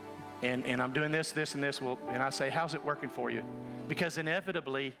 and I'm doing this, and this. Well, and I say, how's it working for you? Because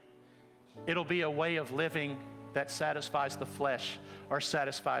inevitably, it'll be a way of living that satisfies the flesh or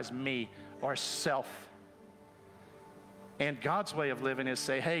satisfies me or self. And God's way of living is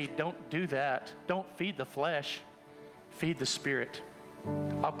say, hey, don't do that. Don't feed the flesh. Feed the Spirit.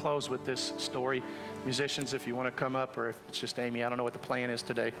 I'll close with this story. Musicians, if you want to come up, or if it's just Amy, I don't know what the plan is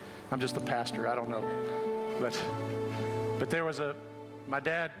today. I'm just the pastor. I don't know. But there was my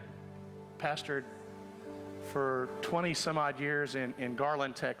dad pastored for 20 some odd years in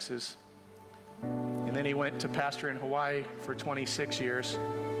Garland, Texas. And then he went to pastor in Hawaii for 26 years.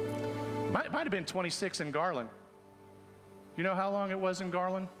 Might have been 26 in Garland. You know how long it was in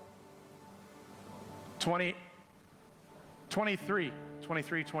Garland? 23,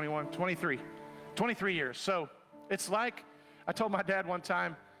 21, 23. 23 years. So it's like, I told my dad one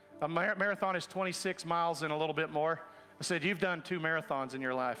time, a marathon is 26 miles and a little bit more. I said, you've done 2 marathons in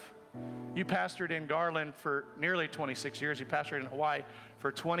your life. You pastored in Garland for nearly 26 years. You pastored in Hawaii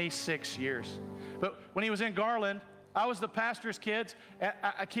for 26 years. But when he was in Garland, I was the pastor's kids, and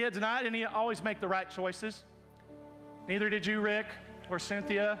I didn't always make the right choices. Neither did you, Rick, or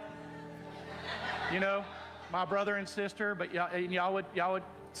Cynthia. You know, my brother and sister, but y'all would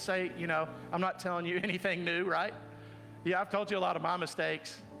say, you know, I'm not telling you anything new, right? Yeah, I've told you a lot of my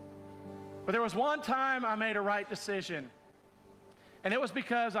mistakes. But there was one time I made a right decision. And it was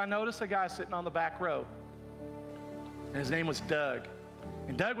because I noticed a guy sitting on the back row. And his name was Doug.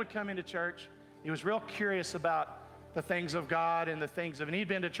 And Doug would come into church. He was real curious about the things of God and the things of, and he'd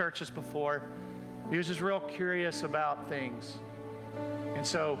been to churches before. He was just real curious about things. And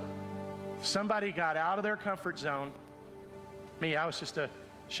so somebody got out of their comfort zone. Me, I was just a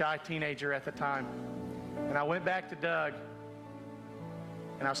shy teenager at the time. And I went back to Doug,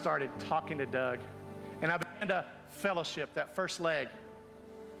 and I started talking to Doug. And I began to fellowship that first leg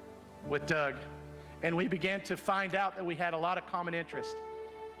with Doug. And we began to find out that we had a lot of common interest.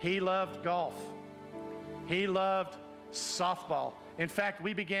 He loved golf. He loved softball. In fact,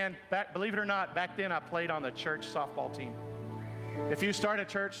 we began, believe it or not, back then I played on the church softball team. If you start a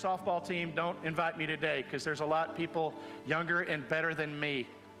church softball team, don't invite me today, because there's a lot of people younger and better than me,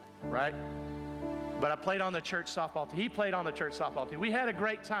 right? But I played on the church softball team. He played on the church softball team. We had a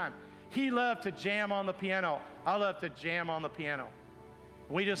great time. He loved to jam on the piano. I loved to jam on the piano.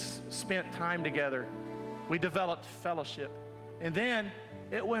 We just spent time together. We developed fellowship. And then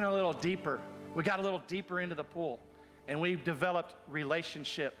it went a little deeper. We got a little deeper into the pool, and we developed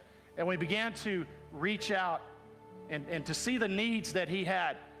relationship. And we began to reach out and to see the needs that he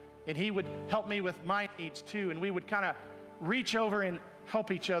had. and he would help me with my needs too, and we would kind of reach over and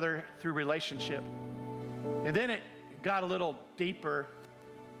help each other through relationship. And then it got a little deeper,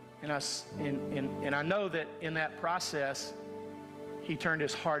 and I know that in that process, he turned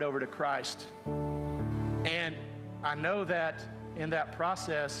his heart over to Christ. And I know that in that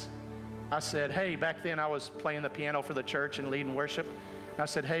process, I said, hey, back then I was playing the piano for the church and leading worship. I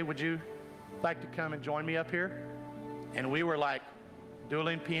said, hey, would you like to come and join me up here? And we were like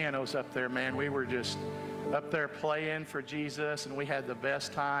dueling pianos up there, man. We were just up there playing for Jesus, and we had the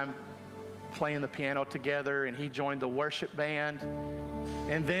best time playing the piano together, and he joined the worship band.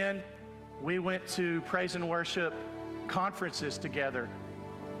 And then we went to praise and worship conferences together.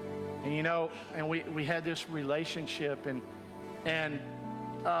 And you know, and we had this relationship, and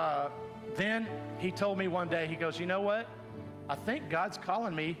then he told me one day, he goes, you know what? I think God's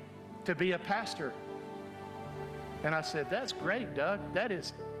calling me to be a pastor. And I said, that's great, Doug. That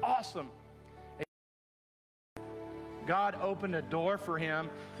is awesome. God opened a door for him,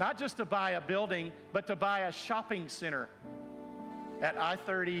 not just to buy a building, but to buy a shopping center at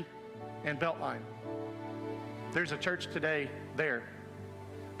I-30 and Beltline. There's a church today there.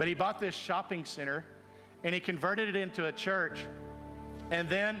 But he bought this shopping center, and he converted it into a church. And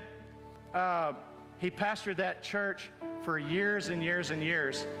then he pastored that church for years and years and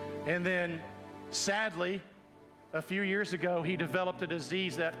years. And then, sadly, a few years ago, he developed a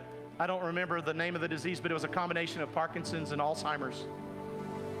disease that I don't remember the name of the disease, but it was a combination of Parkinson's and Alzheimer's.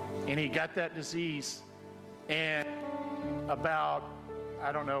 And he got that disease, and about,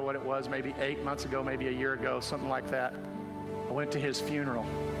 I don't know what it was, maybe 8 months ago, maybe a year ago, something like that, I went to his funeral.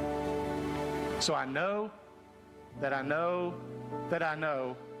 So I know that I know that I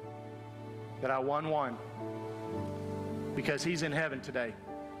know that I won one, because he's in heaven today.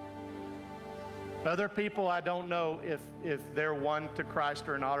 Other people, I don't know if they're one to Christ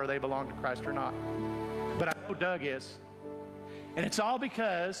or not, or they belong to Christ or not. But I know Doug is. And it's all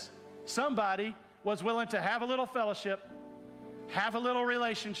because somebody was willing to have a little fellowship, have a little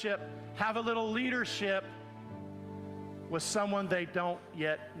relationship, have a little leadership with someone they don't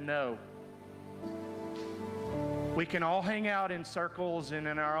yet know. We can all hang out in circles and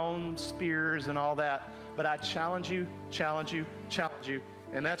in our own spheres and all that, but I challenge you, challenge you, challenge you.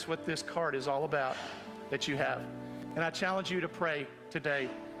 And that's what this card is all about that you have. And I challenge you to pray today.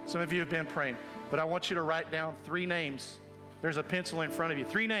 Some of you have been praying, but I want you to write down 3 names. There's a pencil in front of you.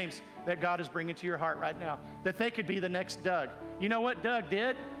 3 names that God is bringing to your heart right now, that they could be the next Doug. You know what Doug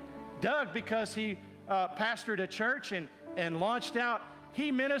did? Doug, because he pastored a church and launched out,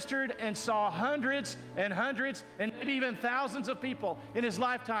 he ministered and saw hundreds and hundreds and maybe even thousands of people in his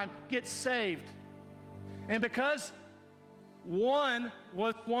lifetime get saved. And because one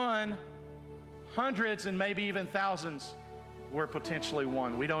was one, hundreds and maybe even thousands were potentially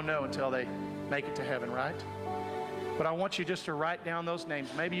one. We don't know until they make it to heaven, right? But I want you just to write down those names.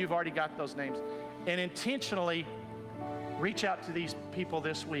 Maybe you've already got those names. And intentionally reach out to these people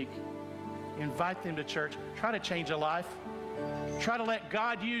this week. Invite them to church. Try to change a life. Try to let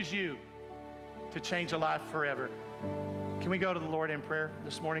God use you to change a life forever. Can we go to the Lord in prayer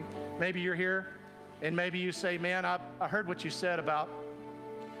this morning? Maybe you're here, and maybe you say, man, I heard what you said about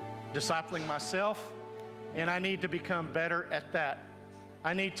discipling myself, and I need to become better at that.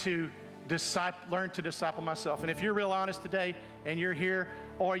 I need to learn to disciple myself. And if you're real honest today and you're here,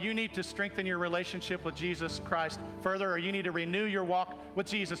 or you need to strengthen your relationship with Jesus Christ further, or you need to renew your walk with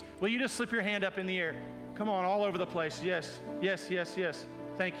Jesus, will you just slip your hand up in the air? Come on, all over the place. Yes, yes, yes, yes.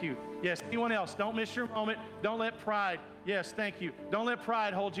 Thank you. Yes, anyone else? Don't miss your moment. Don't let pride. Yes, thank you. Don't let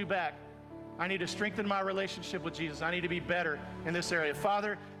pride hold you back. I need to strengthen my relationship with Jesus. I need to be better in this area.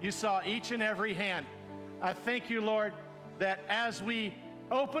 Father, you saw each and every hand. I thank you, Lord, that as we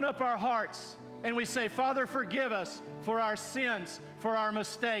open up our hearts and we say, Father, forgive us for our sins, for our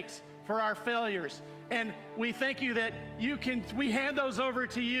mistakes, for our failures. And we thank you that we hand those over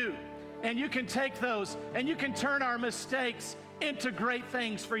to you, and you can take those and you can turn our mistakes into great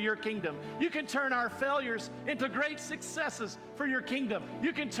things for your kingdom. You can turn our failures into great successes for your kingdom.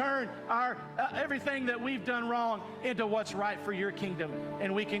 You can turn our everything that we've done wrong into what's right for your kingdom.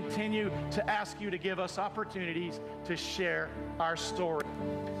 And we continue to ask you to give us opportunities to share our story.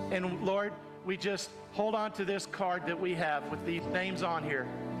 And Lord, we just hold on to this card that we have with these names on here.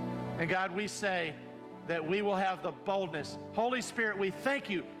 And God, we say that we will have the boldness. Holy Spirit, we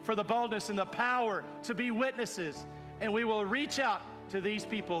thank you for the boldness and the power to be witnesses. And we will reach out to these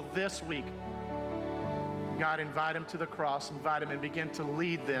people this week. God, invite them to the cross, invite them, and begin to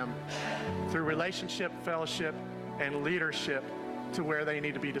lead them through relationship, fellowship, and leadership to where they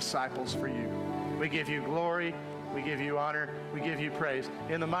need to be disciples for you. We give you glory, We give you honor. We give you praise.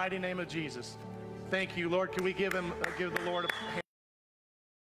 In the mighty name of Jesus. Thank you, Lord. Can we give the Lord a hand?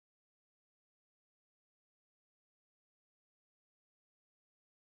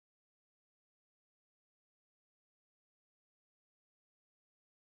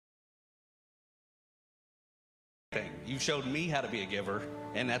 You've showed me how to be a giver,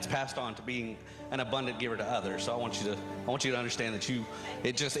 and that's passed on to being an abundant giver to others. So I want you to understand that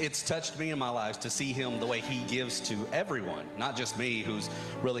it's touched me in my life to see him the way he gives to everyone, not just me who's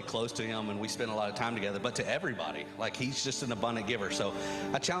really close to him and we spend a lot of time together, but to everybody. Like, he's just an abundant giver. So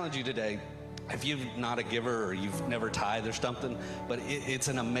I challenge you today, if you're not a giver or you've never tithed or something, but it's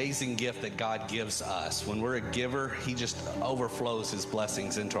an amazing gift that God gives us. When we're a giver, he just overflows his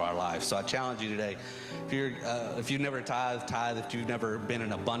blessings into our lives. So I challenge you today, if you've never tithed, if you've never been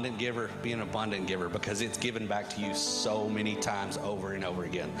an abundant giver, be an abundant giver, because it's given back to you so many times over and over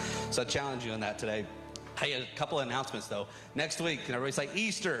again. So I challenge you on that today. Hey, a couple of announcements though. Next week, can everybody say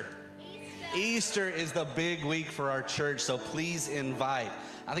Easter? Easter is the big week for our church, so please invite.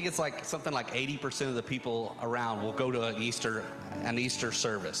 I think it's like something like 80% of the people around will go to an Easter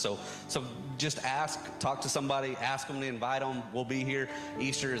service. So just talk to somebody, ask them to invite them. We'll be here.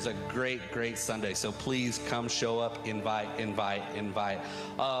 Easter is a great Sunday. So please come, show up, invite.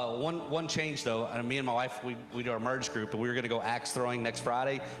 One change though, me and my wife, we do our merge group, and we were going to go axe throwing next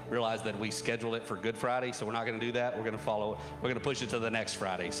Friday. Realized that we scheduled it for Good Friday, so we're not going to do that. We're going to push it to the next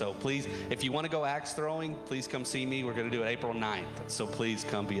Friday. So please, if you want to go axe throwing, please come see me. We're going to do it April 9th. So please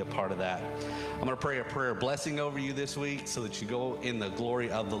come be a part of that. I'm going to pray a prayer blessing over you this week so that you go in the glory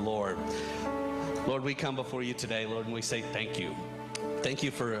of the Lord. Lord, we come before you today, Lord, and we say thank you. Thank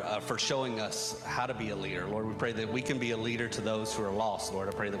you for showing us how to be a leader. Lord, we pray that we can be a leader to those who are lost. Lord,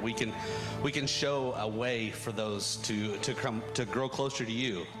 I pray that we can show a way for those to come to grow closer to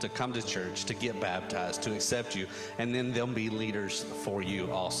you, to come to church, to get baptized, to accept you, and then they'll be leaders for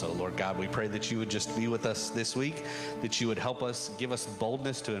you also. Lord God, we pray that you would just be with us this week, that you would help us, give us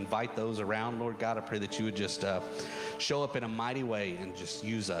boldness to invite those around. Lord God, I pray that you would just show up in a mighty way and just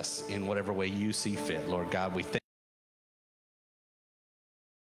use us in whatever way you see fit. Lord God, we thank